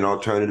roll and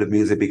alternative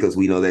music, because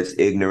we know that's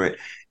ignorant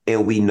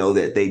and we know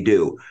that they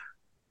do.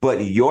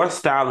 But your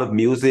style of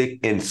music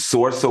and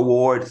Source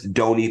Awards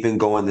don't even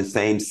go in the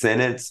same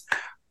sentence.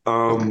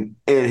 And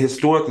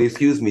historically,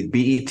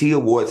 BET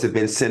Awards have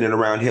been centered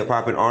around hip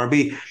hop and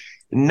R&B.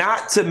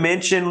 Not to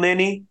mention,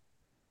 Lenny,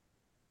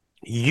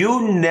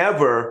 you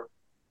never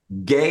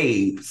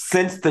gave,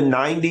 since the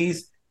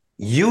 90s,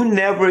 you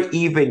never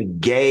even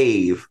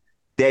gave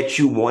that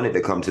you wanted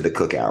to come to the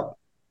cookout.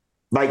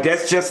 Like,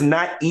 that's just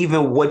not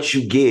even what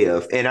you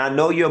give. And I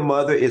know your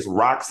mother is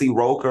Roxy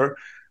Roker,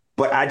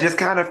 but I just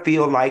kind of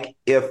feel like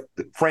if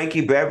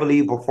Frankie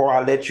Beverly, Before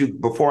I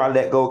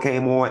Let Go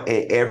came on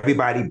and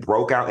everybody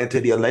broke out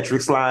into the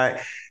electric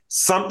slide,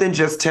 something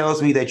just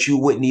tells me that you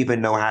wouldn't even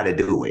know how to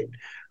do it.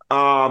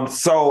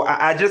 So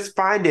I just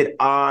find it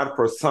odd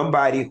for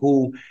somebody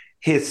who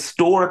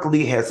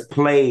historically has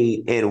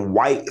played in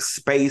white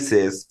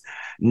spaces,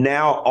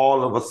 now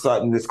all of a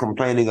sudden is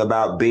complaining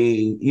about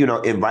being,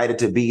 invited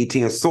to BET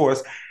and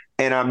Source.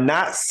 And I'm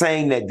not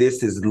saying that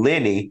this is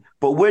Lenny,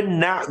 but we're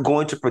not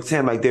going to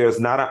pretend like there's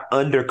not an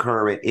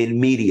undercurrent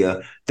in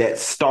media that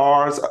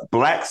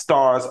Black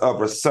stars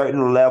of a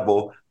certain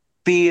level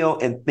feel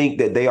and think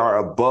that they are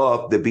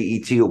above the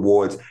BET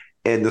Awards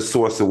and the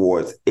Source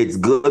Awards. It's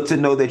good to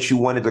know that you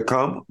wanted to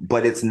come,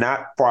 but it's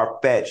not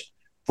far-fetched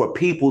for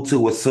people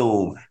to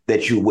assume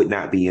that you would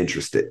not be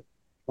interested.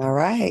 All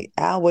right.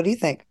 Al, what do you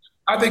think?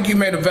 I think you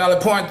made a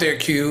valid point there,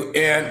 Q.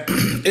 And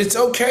it's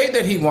okay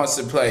that he wants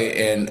to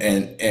play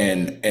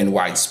in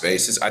white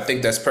spaces. I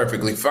think that's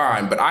perfectly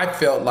fine. But I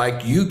felt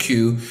like you,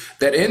 Q,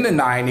 that in the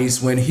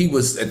 90s, when he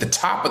was at the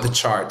top of the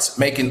charts,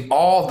 making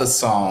all the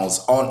songs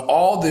on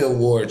all the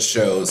award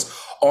shows,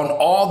 on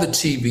all the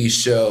TV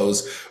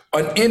shows,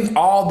 in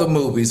all the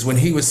movies, when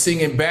he was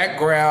singing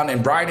background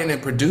and writing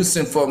and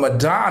producing for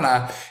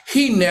Madonna,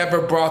 he never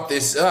brought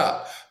this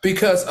up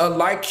because,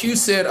 like Q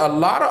said, a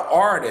lot of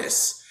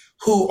artists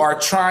who are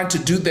trying to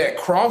do that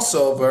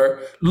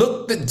crossover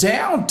look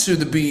down to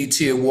the BET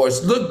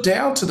Awards, look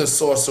down to the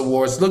Source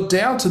Awards, look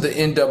down to the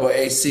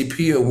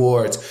NAACP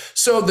Awards.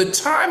 So the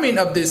timing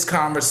of this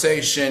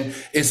conversation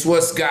is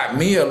what's got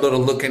me a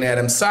little looking at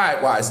him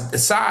side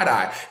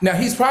eye. Now,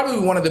 he's probably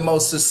one of the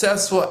most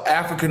successful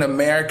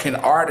African-American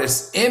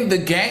artists in the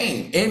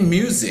game, in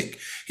music.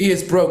 He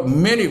has broke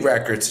many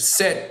records,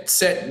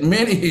 set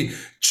many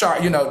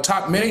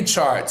topped many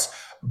charts.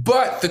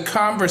 But the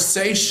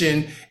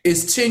conversation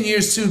is 10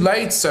 years too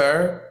late,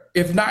 sir,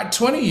 if not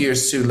 20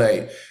 years too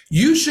late.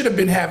 You should have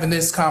been having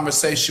this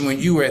conversation when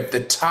you were at the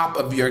top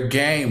of your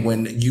game,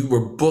 when you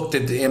were booked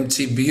at the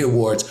MTV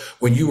Awards,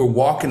 when you were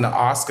walking the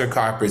Oscar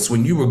carpets,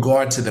 when you were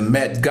going to the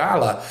Met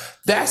Gala.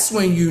 That's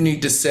when you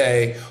need to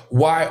say,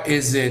 why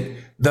isn't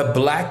the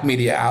Black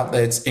media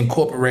outlets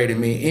incorporated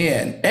me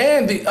in?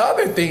 And the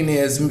other thing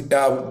is,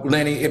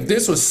 Lenny, if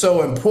this was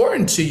so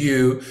important to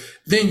you,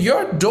 then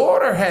your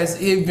daughter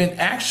has even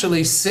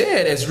actually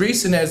said, as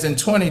recent as in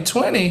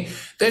 2020,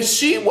 that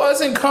she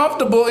wasn't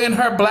comfortable in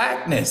her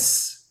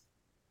Blackness.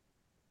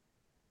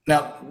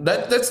 Now,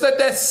 let's let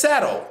that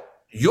settle.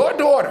 Your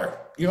daughter,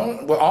 the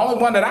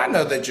only one that I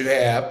know that you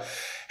have,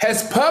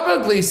 has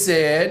publicly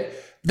said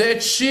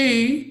that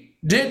she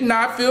did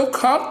not feel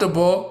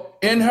comfortable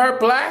in her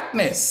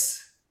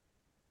Blackness.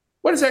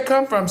 Where does that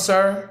come from,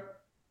 sir?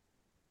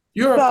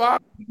 You're a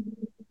father.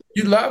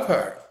 You love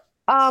her.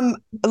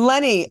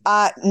 Lenny,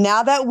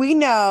 now that we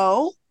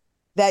know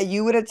that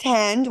you would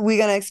attend, we're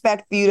going to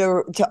expect for you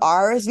to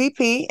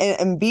RSVP,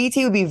 and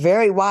BT would be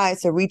very wise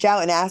to reach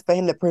out and ask for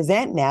him to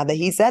present now that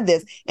he said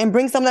this and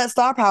bring some of that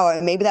star power,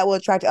 and maybe that will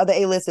attract other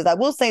A-listers. I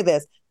will say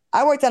this.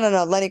 I worked on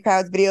a Lenny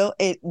Kravitz video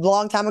a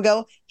long time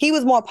ago. He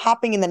was more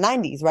popping in the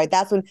 90s, right?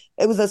 That's when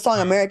it was the song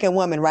American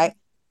Woman, right?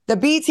 The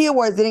BET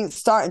Awards didn't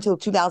start until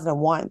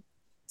 2001.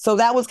 So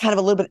that was kind of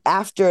a little bit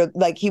after,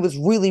 like, he was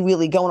really,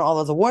 really going to all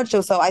those award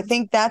shows. So I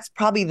think that's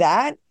probably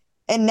that.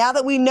 And now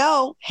that we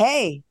know,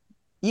 hey,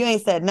 you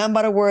ain't said nothing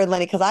but a word,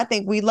 Lenny, because I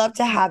think we'd love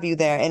to have you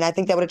there. And I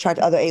think that would attract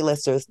other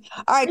A-listers.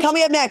 All right,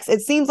 coming up next, it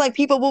seems like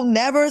people will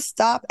never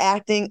stop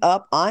acting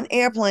up on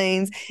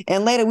airplanes.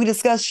 And later we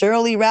discuss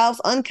Shirley Ralph's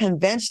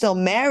unconventional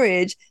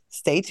marriage.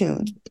 Stay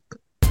tuned.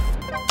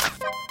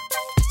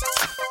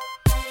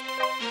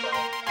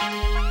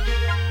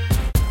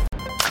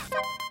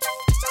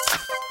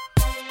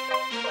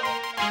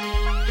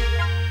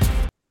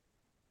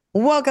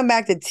 Welcome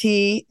back to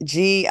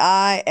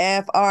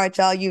TGIF. All right,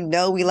 y'all, you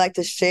know we like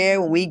to share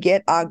when we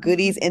get our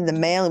goodies in the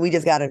mail, and we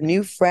just got a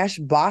new fresh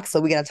box, so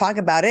we're going to talk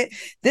about it.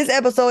 This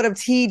episode of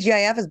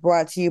TGIF is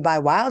brought to you by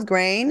Wild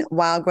Grain.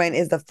 Wild Grain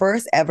is the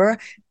first ever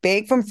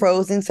baked from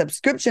frozen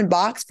subscription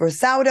box for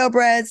sourdough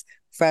breads,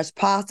 fresh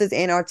pastas,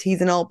 and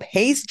artisanal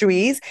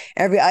pastries.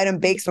 Every item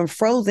bakes from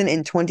frozen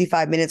in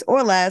 25 minutes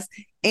or less,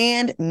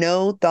 and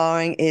no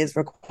thawing is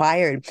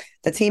required.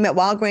 The team at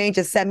Wild Grain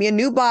just sent me a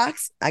new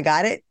box. I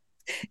got it.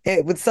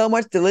 With so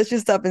much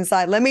delicious stuff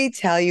inside. Let me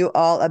tell you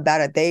all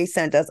about it. They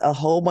sent us a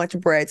whole bunch of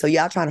bread. So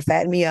y'all trying to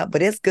fatten me up,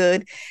 but it's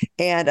good.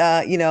 And,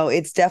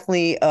 it's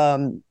definitely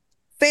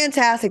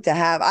fantastic to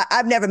have.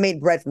 I've never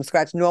made bread from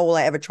scratch, nor will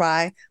I ever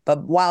try,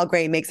 but Wild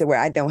Grain makes it where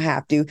I don't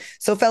have to.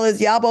 So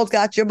fellas, y'all both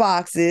got your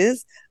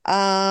boxes.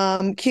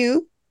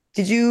 Q,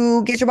 did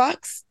you get your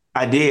box?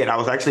 I did. I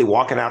was actually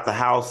walking out the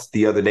house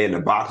the other day and the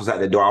box was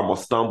at the door. I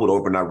almost stumbled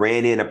over and I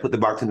ran in. I put the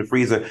box in the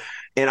freezer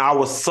and I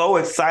was so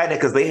excited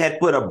because they had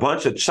put a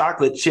bunch of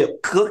chocolate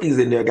chip cookies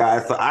in there,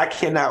 guys. So I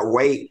cannot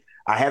wait.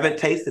 I haven't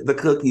tasted the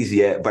cookies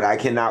yet, but I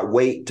cannot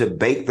wait to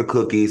bake the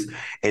cookies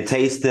and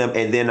taste them.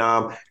 And then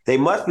they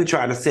must be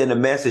trying to send a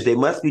message. They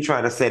must be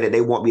trying to say that they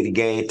want me to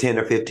gain 10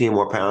 or 15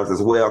 more pounds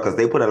as well, because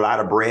they put a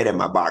lot of bread in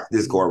my box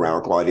this go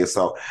around, Claudia.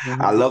 So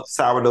I love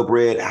sourdough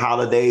bread.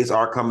 Holidays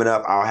are coming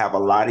up. I'll have a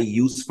lot of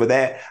use for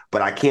that,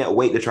 but I can't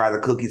wait to try the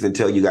cookies and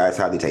tell you guys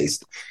how they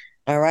taste.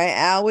 All right,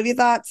 Al, what are your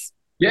thoughts?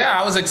 Yeah,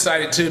 I was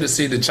excited too to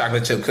see the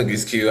chocolate chip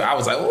cookies, Q. I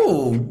was like,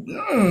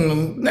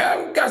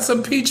 now we got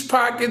some peach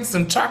pockets,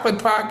 some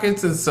chocolate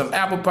pockets, and some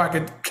apple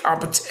pocket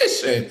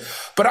competition.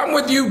 But I'm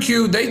with you,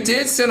 Q. They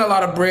did send a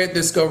lot of bread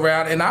this go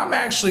round, and I'm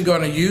actually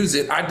going to use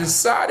it. I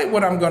decided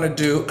what I'm going to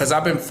do, because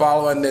I've been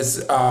following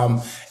this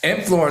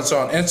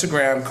influencer on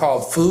Instagram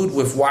called Food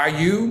with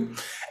YU.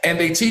 And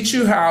they teach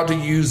you how to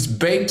use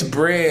baked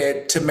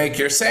bread to make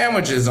your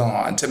sandwiches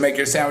to make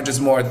your sandwiches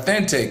more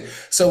authentic.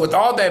 So with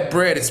all that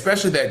bread,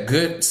 especially that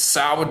good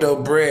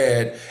sourdough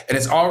bread, and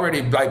it's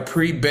already like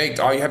pre-baked,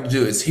 all you have to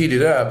do is heat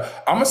it up.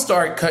 I'm gonna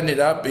start cutting it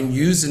up and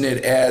using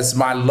it as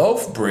my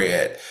loaf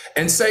bread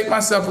and save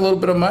myself a little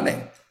bit of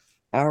money.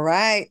 All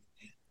right.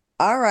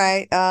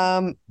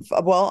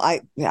 Well,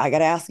 I got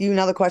to ask you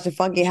another question,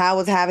 Funky. How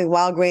was having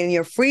Wild Grain in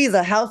your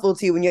freezer helpful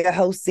to you when you're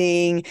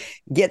hosting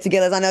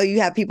get-togethers? I know you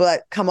have people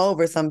that come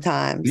over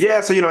sometimes. Yeah,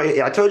 so,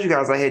 I told you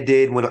guys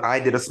when I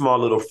did a small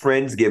little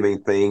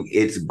Friendsgiving thing.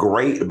 It's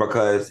great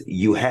because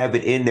you have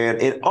it in there.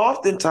 And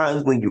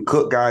oftentimes when you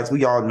cook, guys,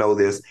 we all know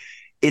this,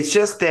 it's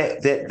just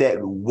that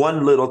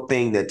one little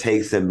thing that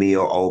takes a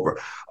meal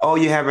over. Oh,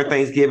 you're having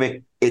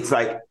Thanksgiving. It's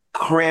like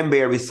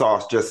cranberry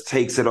sauce just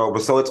takes it over.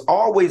 So it's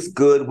always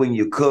good when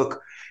you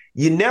cook.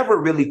 You never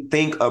really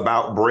think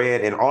about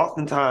bread. And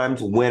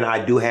oftentimes when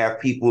I do have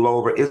people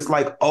over, it's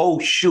like, oh,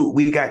 shoot,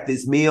 we got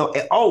this meal.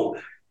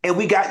 And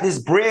we got this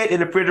bread in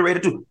the refrigerator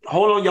too.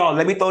 Hold on, y'all.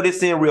 Let me throw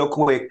this in real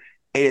quick.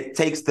 And it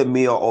takes the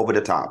meal over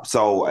the top.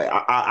 So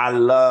I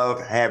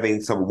love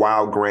having some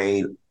wild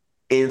grain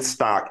in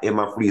stock in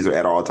my freezer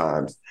at all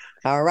times.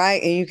 All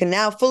right. And you can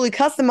now fully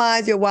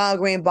customize your wild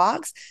grain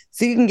box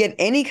so you can get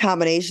any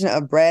combination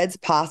of breads,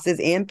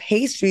 pastas, and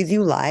pastries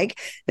you like.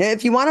 Now,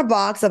 if you want a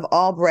box of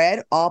all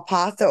bread, all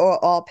pasta,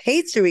 or all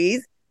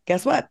pastries,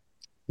 guess what?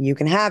 You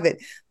can have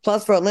it.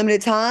 Plus, for a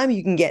limited time,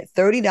 you can get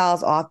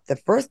 $30 off the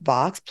first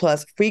box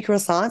plus free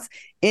croissants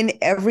in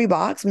every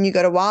box when you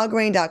go to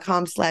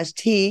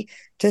wildgrain.com/T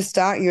to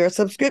start your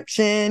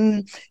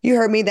subscription. You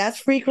heard me. That's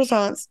free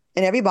croissants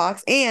in every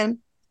box and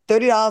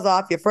 $30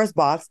 off your first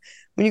box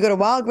when you go to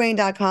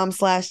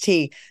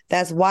wildgrain.com/T.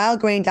 That's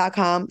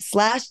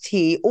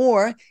wildgrain.com/T,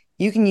 or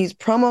you can use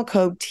promo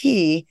code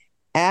T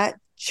at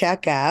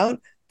checkout.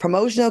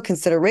 Promotional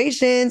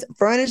considerations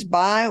furnished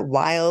by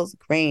Wild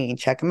Grain.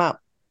 Check them out.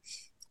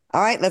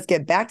 All right, let's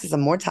get back to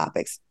some more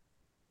topics.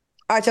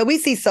 All right, so we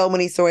see so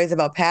many stories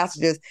about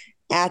passengers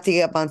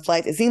acting up on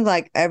flights. It seems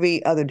like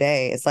every other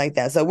day it's like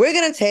that. So we're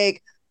going to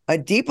take a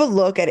deeper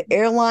look at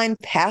airline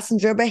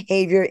passenger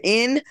behavior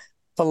in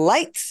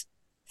flights.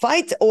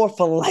 Fight or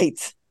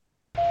flight?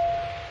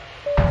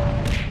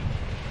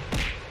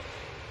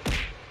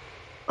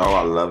 Oh,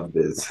 I love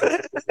this.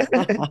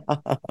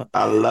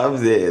 I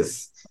love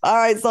this. All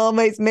right,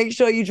 soulmates, make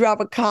sure you drop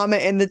a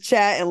comment in the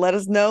chat and let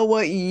us know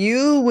what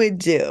you would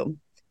do.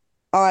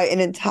 All right, an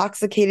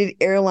intoxicated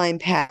airline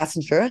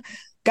passenger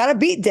got a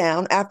beat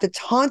down after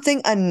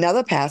taunting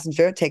another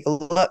passenger. Take a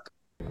look.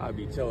 I'll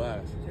beat your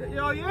ass.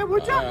 Yeah,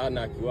 would you? I'll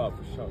knock you out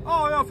for sure.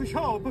 Oh, yeah, for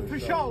sure. But for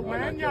sure,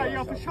 man.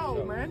 Yeah, for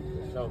sure, man.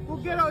 We'll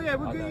get out,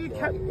 we'll get you.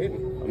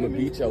 I'm gonna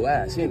beat your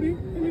ass. Hit me.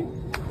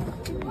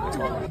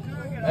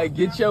 Hey,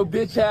 get your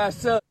bitch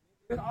ass up.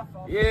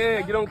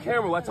 Yeah, get on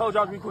camera. I told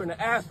y'all to be recording the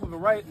ass flipping,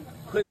 right?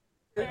 Click.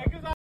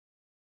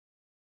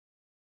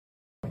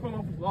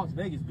 Las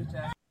Vegas, bitch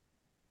ass.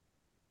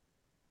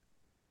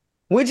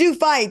 Would you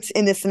fight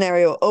in this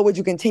scenario, or would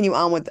you continue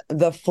on with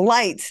the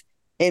flight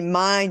and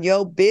mind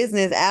your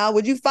business? Al,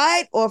 would you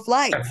fight or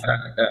flight?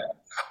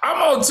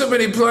 I'm on too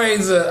many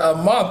planes a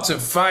month to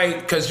fight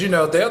because,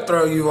 they'll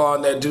throw you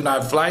on that do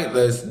not fly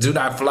list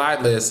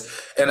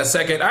in a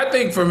second. I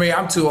think for me,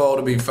 I'm too old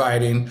to be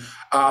fighting.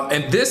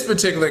 In this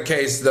particular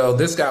case, though,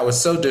 this guy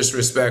was so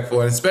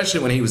disrespectful, and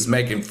especially when he was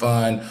making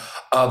fun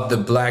of the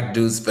black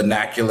dude's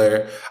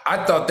vernacular.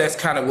 I thought that's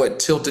kind of what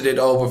tilted it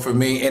over for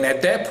me. And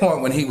at that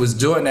point, when he was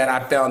doing that, I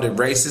found it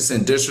racist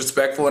and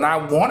disrespectful. And I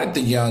wanted the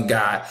young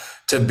guy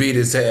to beat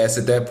his ass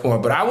at that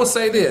point. But I will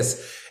say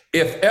this.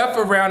 If F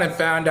around and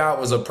found out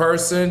was a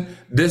person,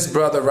 this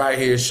brother right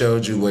here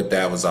showed you what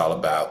that was all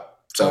about.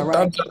 So all right.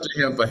 Thumbs up to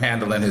him for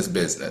handling his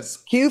business.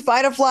 Q,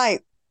 fight or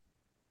flight?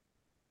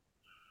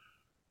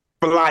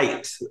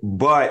 Flight,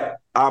 but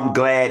I'm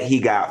glad he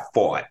got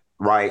fought,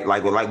 right?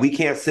 Like we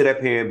can't sit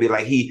up here and be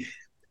like,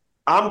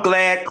 I'm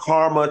glad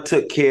karma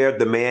took care of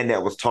the man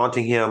that was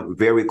taunting him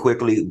very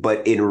quickly.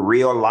 But in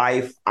real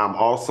life, I'm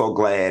also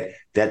glad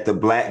that the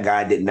black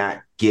guy did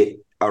not get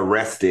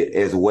arrested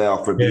as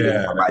well for beating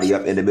somebody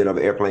up in the middle of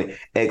an airplane,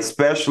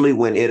 especially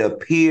when it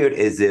appeared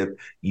as if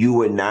you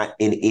were not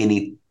in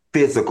any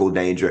physical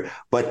danger.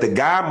 But the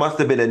guy must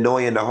have been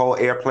annoying the whole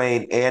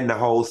airplane and the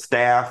whole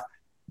staff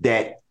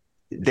that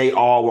they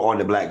all were on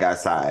the black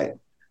guy's side.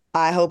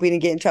 I hope he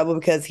didn't get in trouble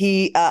because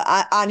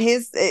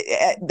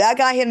that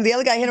guy hit him, the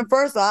other guy hit him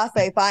first, so I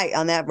say fight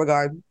on that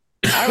regard.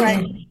 All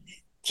right.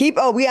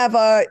 We have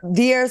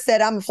Dear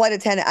said, I'm a flight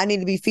attendant. I need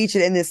to be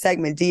featured in this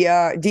segment.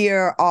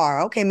 Dear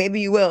R. Okay, maybe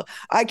you will.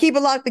 All right, keep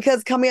it locked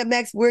because coming up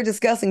next, we're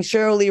discussing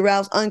Shirley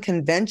Ralph's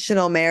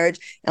unconventional marriage.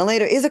 And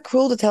later, is it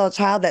cruel to tell a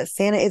child that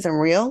Santa isn't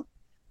real?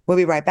 We'll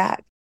be right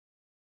back.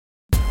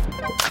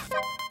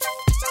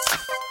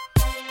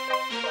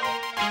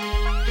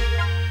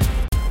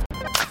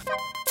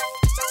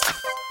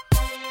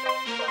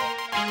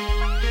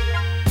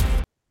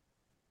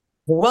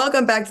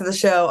 Welcome back to the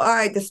show. All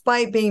right,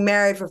 despite being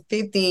married for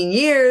 15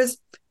 years,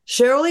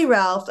 Shirley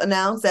Ralph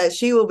announced that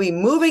she will be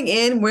moving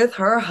in with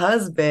her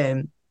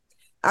husband.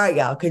 All right,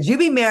 y'all, could you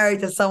be married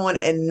to someone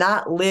and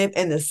not live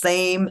in the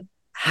same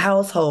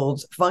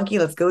households? Funky,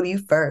 let's go to you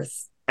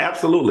first.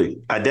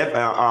 Absolutely. I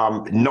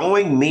definitely,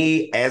 knowing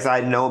me as I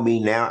know me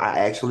now, I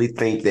actually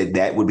think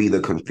that would be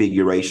the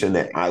configuration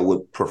that I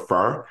would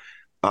prefer.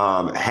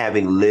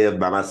 Having lived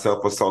by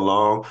myself for so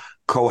long,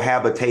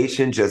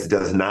 cohabitation just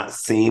does not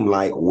seem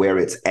like where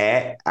it's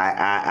at.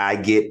 I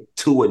get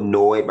too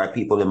annoyed by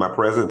people in my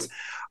presence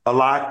a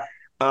lot.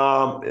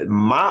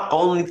 My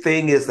only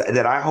thing is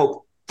that I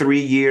hope 3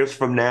 years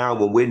from now,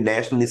 when we're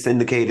nationally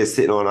syndicated,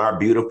 sitting on our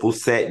beautiful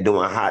set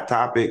doing hot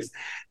topics,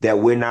 that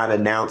we're not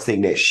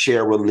announcing that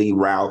Cheryl Lee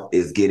Ralph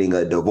is getting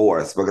a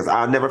divorce. Because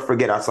I'll never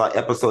forget, I saw an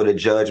episode of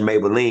Judge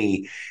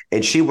Maybelline,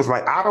 and she was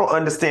like, I don't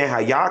understand how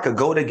y'all could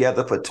go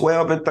together for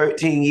 12 and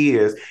 13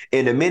 years,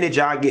 and the minute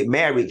y'all get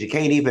married, you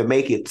can't even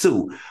make it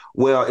 2.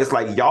 Well, it's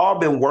like y'all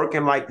been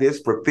working like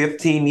this for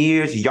 15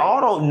 years. Y'all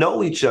don't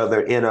know each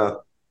other in a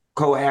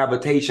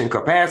cohabitation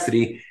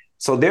capacity.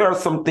 So there are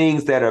some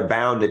things that are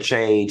bound to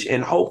change,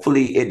 and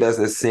hopefully it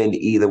doesn't send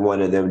either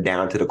one of them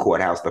down to the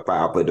courthouse to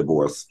file for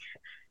divorce.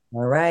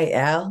 All right,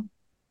 Al.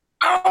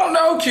 I don't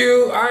know,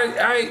 Q.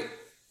 I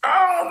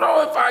don't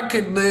know if I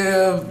could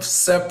live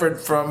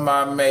separate from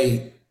my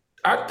mate.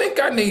 I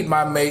think I need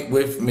my mate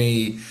with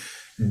me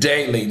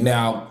daily.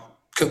 Now,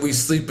 could we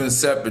sleep in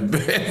separate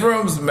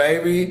bedrooms?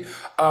 Maybe.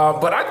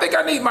 But I think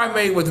I need my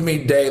mate with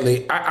me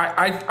daily.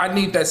 I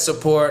need that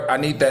support. I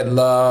need that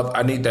love.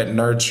 I need that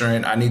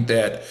nurturing. I need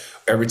that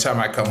every time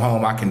I come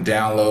home, I can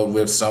download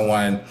with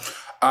someone.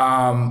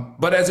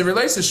 But as it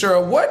relates to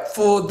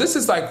Cheryl, this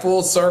is like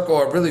full circle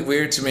or really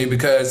weird to me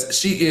because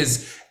she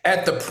is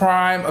at the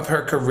prime of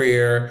her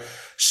career.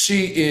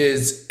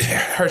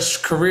 Her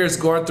career is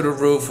going through the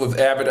roof with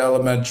Abbott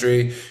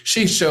Elementary.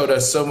 She showed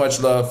us so much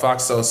love,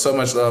 Fox showed so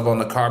much love on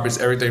the carpets,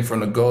 everything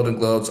from the Golden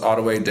Globes all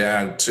the way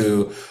down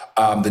to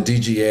the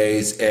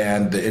DGAs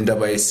and the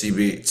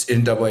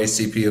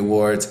NAACP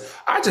Awards.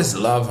 I just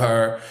love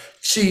her.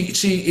 She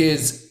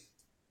is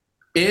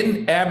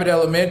in Abbott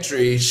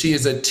Elementary. She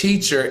is a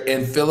teacher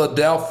in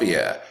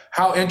Philadelphia.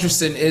 How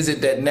interesting is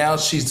it that now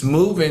she's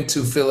moving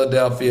to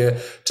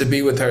Philadelphia to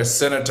be with her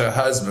senator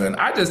husband?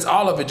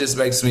 All of it just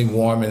makes me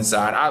warm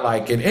inside. I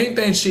like it.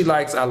 Anything she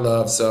likes, I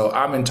love. So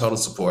I'm in total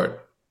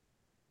support.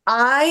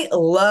 I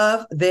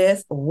love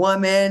this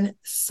woman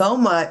so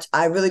much.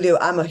 I really do.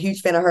 I'm a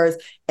huge fan of hers.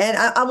 And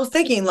I was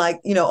thinking, like,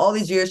 all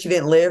these years she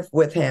didn't live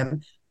with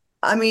him.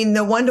 I mean,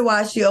 no wonder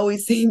why she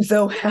always seems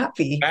so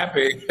happy.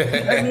 Happy.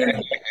 I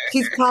mean,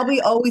 she's probably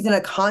always in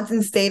a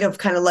constant state of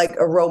kind of like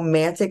a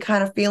romantic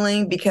kind of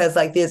feeling because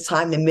like there's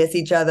time to miss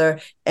each other.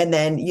 And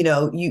then,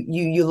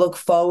 you look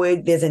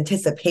forward, there's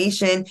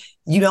anticipation.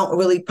 You don't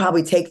really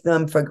probably take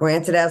them for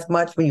granted as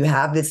much when you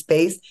have this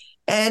space.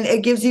 And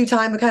it gives you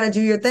time to kind of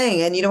do your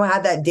thing. And you don't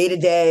have that day to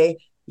day.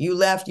 You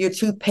left your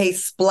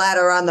toothpaste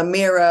splatter on the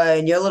mirror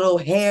and your little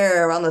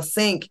hair on the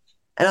sink.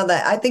 And all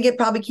that. I think it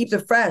probably keeps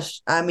it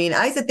fresh. I mean,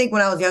 I used to think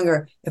when I was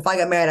younger, if I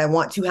got married, I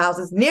want 2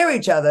 houses near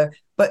each other,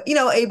 but,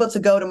 able to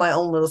go to my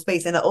own little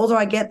space. And the older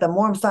I get, the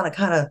more I'm starting to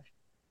kind of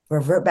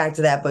revert back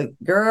to that. But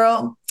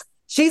girl,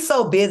 she's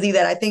so busy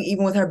that I think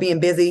even with her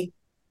being busy,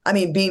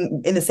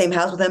 being in the same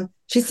house with him,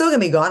 she's still going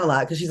to be gone a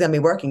lot because she's going to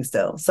be working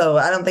still. So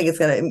I don't think it's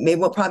going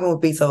to, probably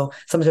won't be so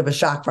much of a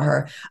shock for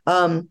her.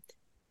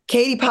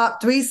 Katie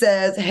Pop 3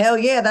 says, hell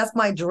yeah, that's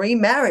my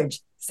dream marriage.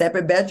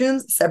 Separate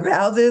bedrooms, separate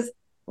houses.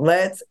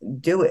 Let's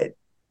do it.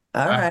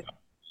 All right.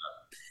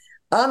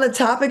 On the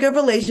topic of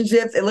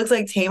relationships, it looks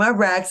like Tamar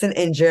Braxton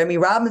and Jeremy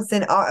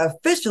Robinson are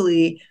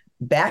officially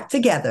back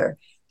together.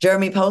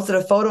 Jeremy posted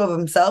a photo of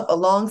himself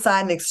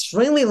alongside an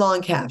extremely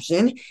long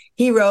caption.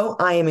 He wrote,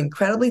 I am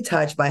incredibly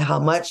touched by how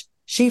much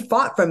she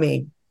fought for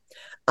me.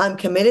 I'm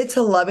committed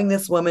to loving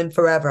this woman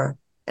forever,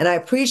 and I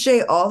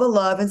appreciate all the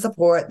love and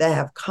support that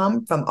have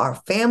come from our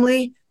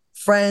family,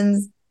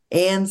 friends,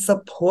 and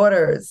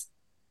supporters.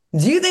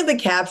 Do you think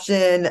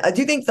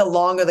the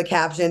longer the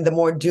caption, the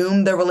more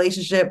doomed the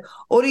relationship?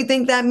 Or do you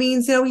think that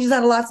means, he just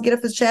had a lot to get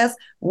off his chest?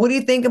 What do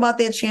you think about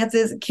their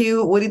chances,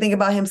 Q? What do you think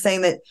about him saying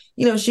that,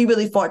 she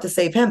really fought to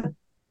save him?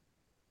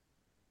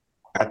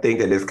 I think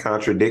that it's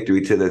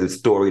contradictory to the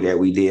story that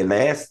we did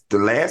the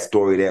last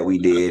story that we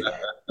did.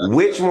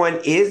 Which one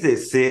is it,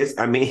 sis?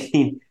 I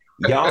mean,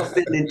 y'all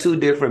sending 2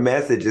 different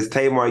messages.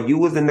 Tamar, you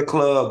was in the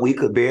club. We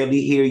could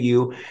barely hear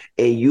you.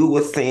 And you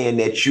were saying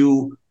that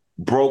you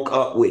broke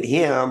up with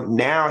him.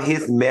 Now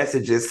his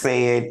message is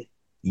saying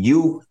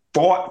you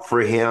fought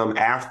for him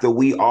after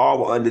we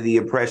all were under the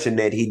impression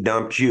that he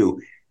dumped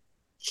you.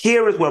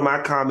 Here is where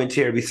my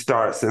commentary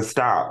starts and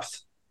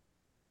stops.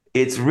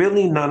 It's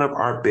really none of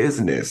our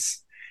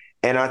business.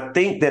 And I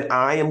think that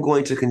I am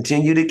going to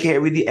continue to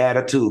carry the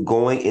attitude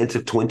going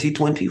into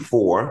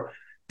 2024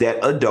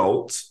 that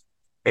adults,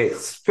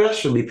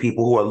 especially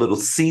people who are a little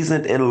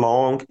seasoned and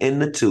long in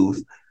the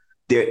tooth,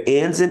 their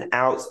ins and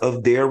outs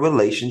of their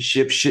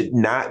relationship should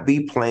not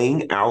be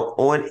playing out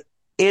on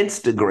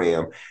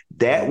Instagram.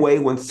 That way,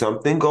 when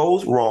something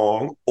goes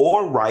wrong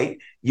or right,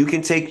 you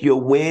can take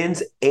your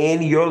wins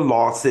and your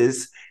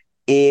losses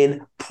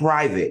in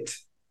private.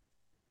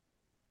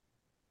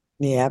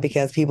 Yeah,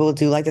 because people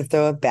do like to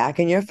throw it back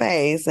in your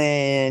face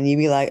and you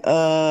be like,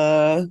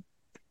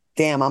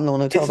 damn, I'm the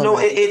one who told them.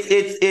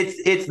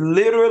 It's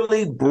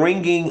literally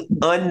bringing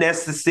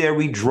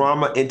unnecessary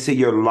drama into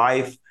your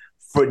life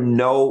for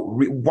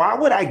why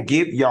would I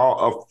give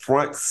y'all a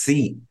front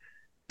seat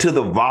to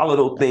the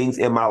volatile things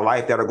in my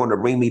life that are going to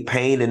bring me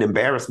pain and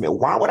embarrassment?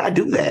 Why would I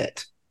do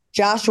that?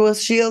 Joshua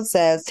Shields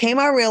says,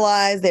 Tamar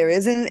realized there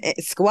isn't a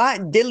squat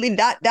diddly ...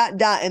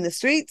 in the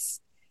streets.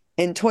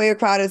 And Toya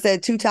Crowder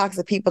said 2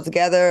 toxic people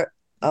together.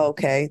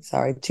 Okay,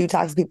 sorry. 2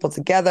 toxic people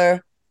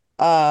together.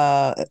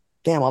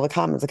 Damn, all the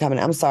comments are coming.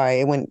 I'm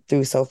sorry. It went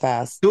through so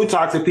fast. 2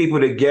 toxic people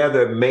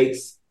together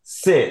makes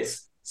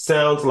sense.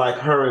 Sounds like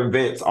her and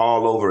Vince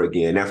all over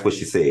again. That's what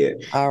she said.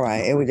 All right.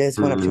 It just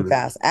went up too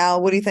fast.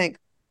 Al, what do you think?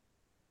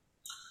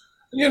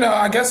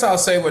 I guess I'll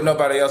say what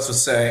nobody else would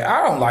say.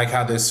 I don't like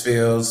how this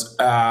feels.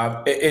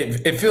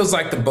 It feels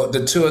like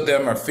the 2 of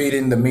them are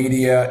feeding the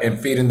media and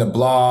feeding the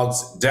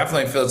blogs.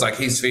 Definitely feels like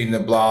he's feeding the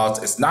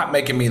blogs. It's not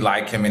making me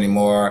like him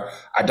anymore.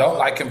 I don't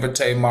like him for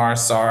Tamar.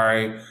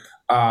 Sorry.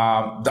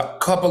 The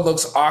couple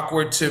looks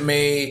awkward to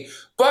me.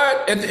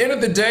 But at the end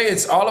of the day,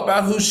 it's all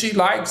about who she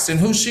likes and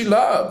who she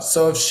loves.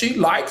 So if she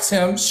likes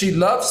him, she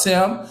loves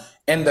him.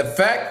 And the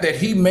fact that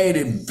he made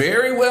it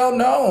very well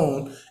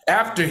known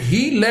after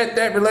he let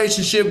that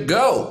relationship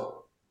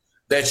go,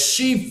 that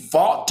she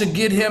fought to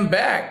get him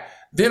back,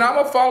 then I'm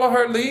going to follow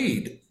her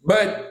lead.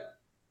 But,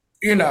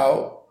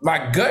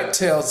 my gut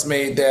tells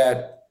me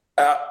that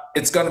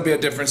it's going to be a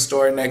different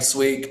story next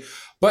week.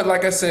 But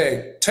like I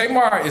said,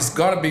 Tamar is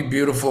going to be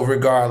beautiful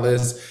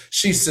regardless.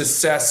 She's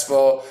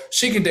successful.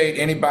 She can date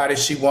anybody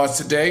she wants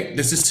to date.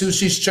 This is who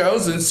she's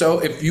chosen. So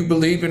if you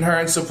believe in her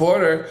and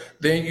support her,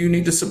 then you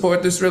need to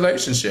support this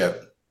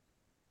relationship.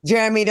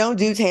 Jeremy, don't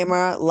do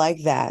Tamar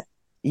like that.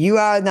 You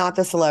are not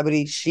the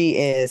celebrity she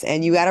is.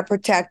 And you got to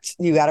protect.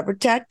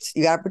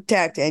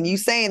 And you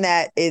saying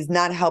that is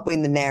not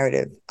helping the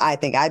narrative. I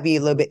think I'd be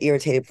a little bit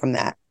irritated from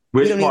that.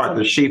 Which part?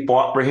 That she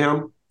fought for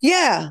him?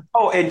 Yeah.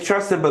 Oh, and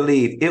trust and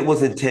believe, it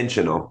was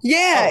intentional.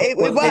 Yeah, it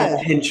was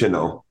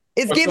intentional.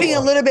 It's giving a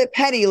little bit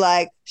petty,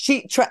 like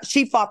she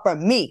fought for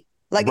me.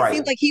 Like It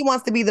seems like he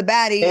wants to be the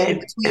baddie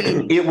in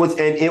between. It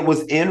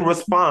was in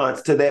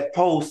response to that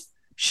post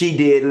she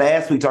did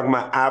last week talking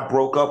about I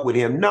broke up with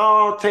him.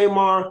 No,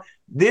 Tamar,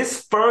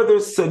 this further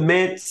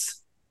cements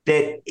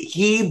that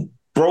he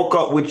broke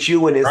up with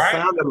you, and it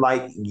sounded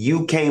like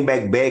you came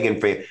back begging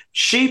for him.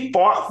 She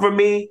fought for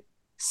me.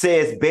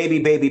 Says,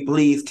 baby,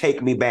 please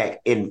take me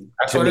back.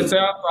 That's what it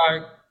sounds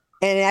like.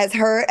 And as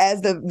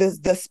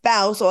the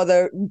spouse or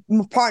the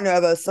partner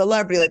of a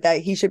celebrity like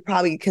that, he should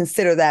probably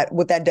consider that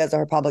what that does to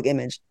her public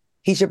image.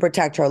 He should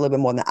protect her a little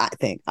bit more than I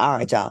think. All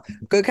right, y'all.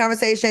 Good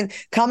conversation.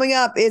 Coming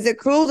up, is it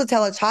cruel to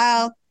tell a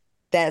child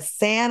that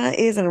Santa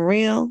isn't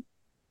real?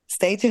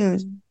 Stay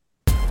tuned.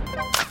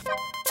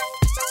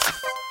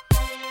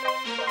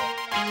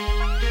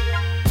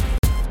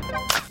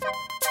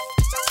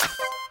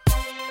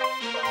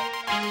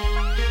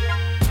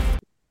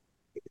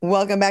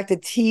 Welcome back to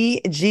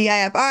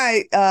TGIF. All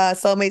right,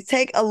 soulmates,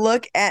 take a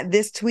look at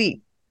this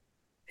tweet.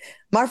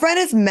 My friend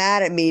is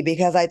mad at me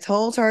because I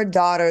told her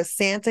daughter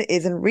Santa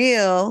isn't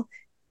real,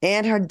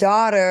 and her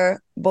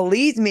daughter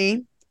believes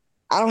me.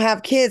 I don't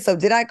have kids, so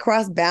did I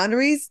cross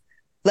boundaries?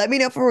 Let me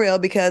know for real,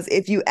 because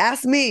if you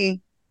ask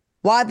me,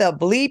 why the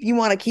bleep you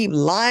want to keep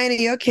lying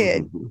to your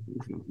kid?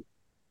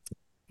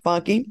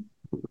 Funky.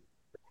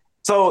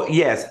 So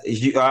yes,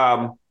 you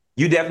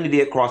definitely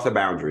did cross a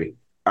boundary.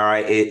 All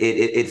right.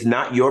 It's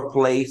not your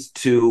place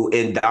to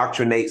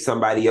indoctrinate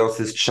somebody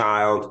else's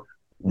child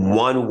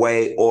one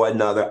way or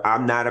another.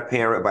 I'm not a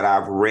parent, but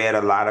I've read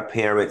a lot of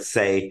parents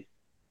say,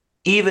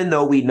 even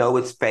though we know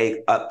it's fake,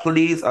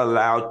 please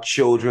allow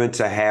children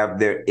to have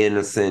their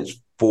innocence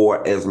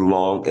for as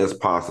long as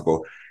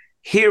possible.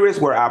 Here is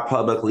where I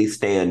publicly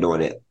stand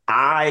on it.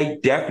 I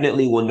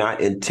definitely will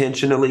not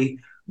intentionally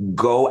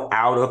go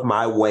out of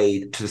my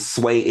way to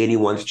sway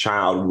anyone's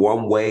child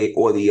one way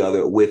or the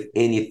other with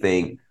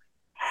anything.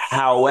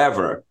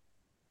 However,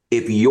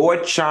 if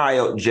your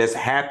child just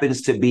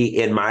happens to be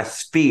in my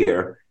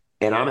sphere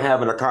and I'm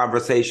having a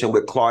conversation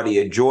with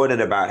Claudia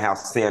Jordan about how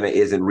Santa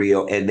isn't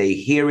real and they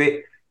hear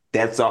it,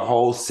 that's a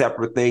whole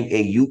separate thing.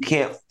 And you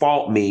can't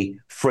fault me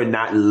for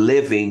not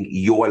living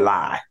your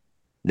lie.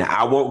 Now,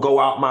 I won't go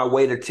out my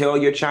way to tell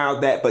your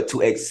child that, but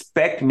to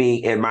expect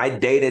me in my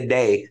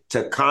day-to-day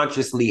to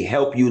consciously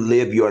help you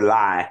live your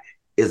lie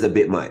is a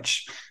bit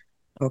much.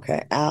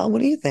 Okay. Al,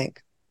 what do you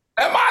think?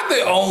 Am I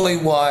the only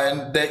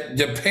one that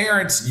your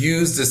parents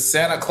use the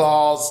Santa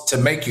Claus to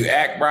make you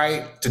act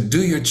right, to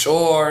do your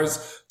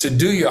chores, to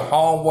do your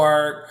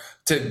homework,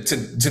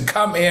 to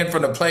come in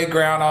from the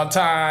playground on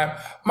time?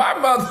 My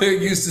mother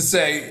used to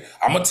say,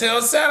 I'm going to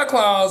tell Santa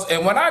Claus.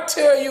 And when I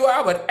tell you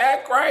I would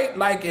act right,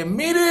 like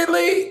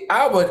immediately,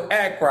 I would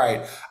act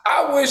right.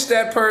 I wish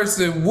that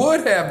person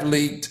would have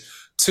leaked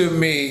to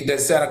me that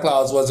Santa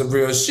Claus wasn't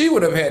real. She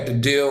would have had to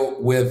deal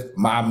with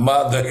my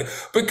mother,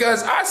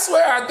 because I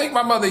swear, I think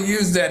my mother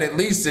used that at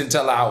least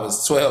until I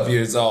was 12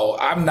 years old.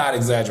 I'm not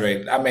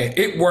exaggerating. I mean,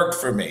 it worked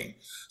for me.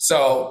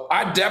 So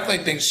I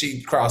definitely think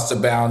she crossed a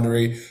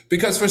boundary,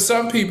 because for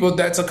some people,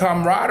 that's a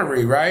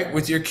camaraderie, right?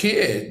 With your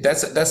kid.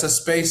 That's a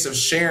space of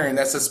sharing.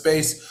 That's a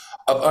space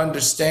of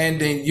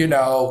understanding,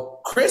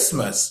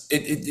 Christmas.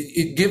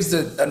 It gives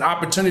an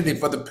opportunity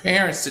for the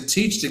parents to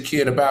teach the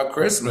kid about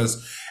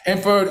Christmas. And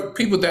for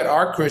people that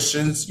are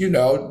Christians,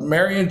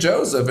 Mary and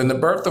Joseph and the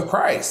birth of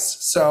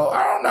Christ. So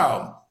I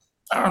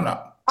don't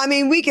know. I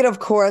mean, we could, of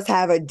course,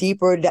 take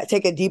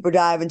a deeper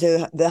dive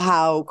into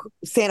how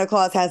Santa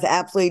Claus has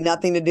absolutely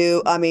nothing to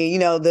do. I mean,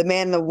 the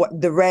man in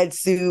the red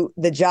suit,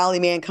 the jolly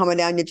man coming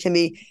down your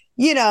chimney,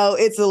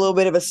 it's a little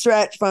bit of a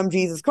stretch from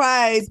Jesus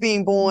Christ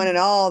being born and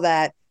all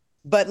that.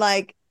 But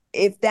like,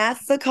 if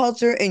that's the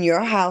culture in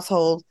your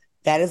household,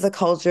 that is a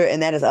culture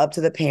and that is up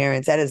to the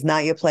parents. That is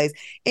not your place.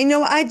 And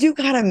I do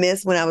kind of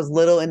miss when I was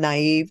little and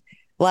naive,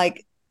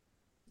 like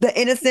the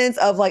innocence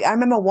of like, I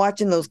remember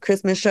watching those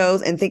Christmas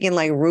shows and thinking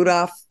like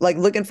Rudolph, like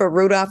looking for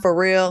Rudolph for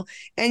real.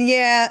 And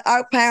yeah,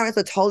 our parents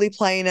were totally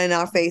playing in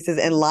our faces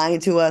and lying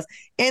to us.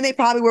 And they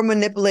probably were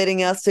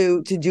manipulating us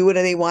to do what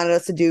they wanted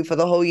us to do for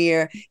the whole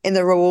year. And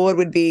the reward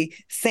would be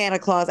Santa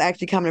Claus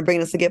actually coming and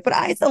bringing us a gift. But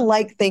I still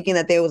like thinking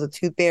that there was a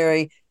tooth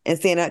fairy and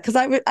Santa, because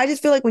I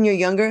just feel like when you're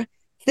younger,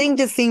 things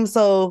just seem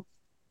so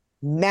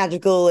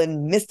magical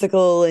and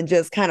mystical and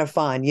just kind of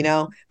fun,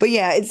 But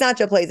yeah, it's not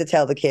your place to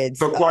tell the kids.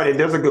 So, Claudia,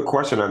 there's a good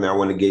question on there I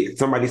want to get.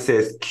 Somebody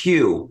says,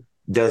 Q,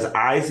 does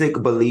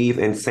Isaac believe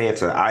in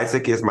Santa?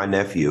 Isaac is my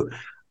nephew.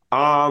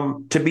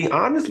 To be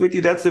honest with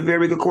you, that's a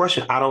very good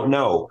question. I don't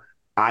know.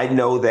 I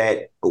know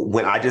that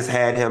when I just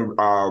had him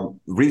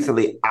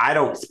recently, I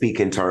don't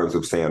speak in terms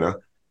of Santa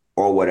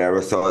or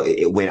whatever. So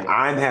when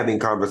I'm having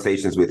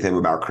conversations with him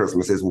about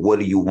Christmases, what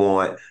do you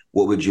want?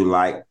 What would you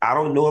like? I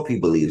don't know if he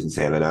believes in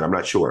Santa or not. I'm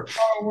not sure.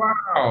 Oh,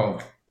 wow.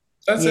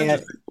 That's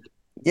interesting.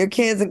 Your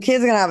kids are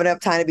gonna have enough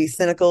time to be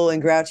cynical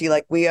and grouchy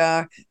like we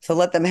are. So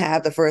let them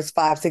have the first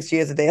 5-6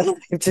 years of their life.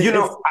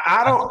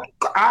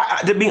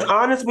 To be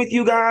honest with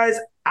you guys,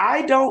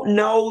 I don't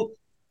know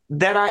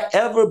that I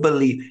ever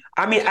believe.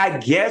 I mean, I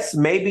guess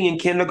maybe in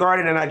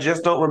kindergarten, and I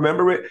just don't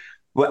remember it.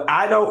 But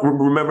I don't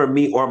remember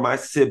me or my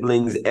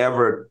siblings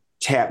ever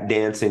tap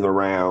dancing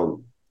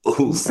around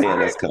who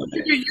Santa's coming.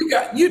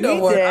 You know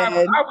what?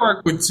 I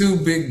work with two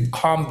big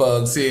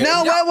humbugs here.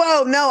 No,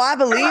 whoa. No, I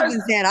believe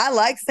in Santa. I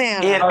like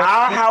Santa. In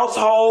our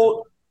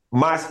household,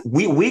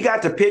 we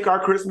got to pick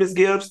our Christmas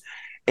gifts.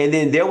 And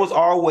then there was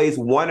always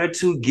one or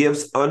two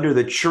gifts under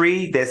the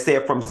tree that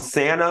said from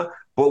Santa.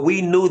 But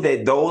we knew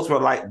that those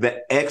were like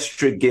the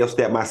extra gifts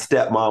that my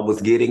stepmom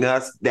was getting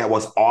us that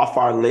was off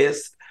our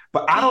list.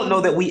 But I don't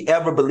know that we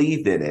ever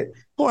believed in it.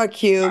 Poor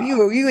Q.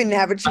 You didn't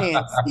have a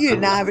chance. You did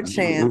not have a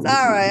chance.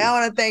 All right. I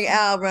want to thank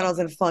Al Reynolds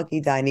and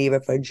Funky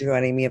Dineva for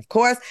joining me. Of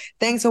course,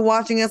 thanks for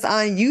watching us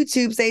on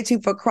YouTube. Stay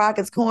tuned for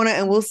Crockett's Corner,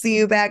 and we'll see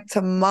you back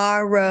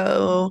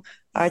tomorrow. All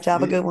right, y'all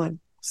have a good one.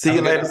 See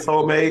you later,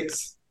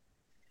 soulmates.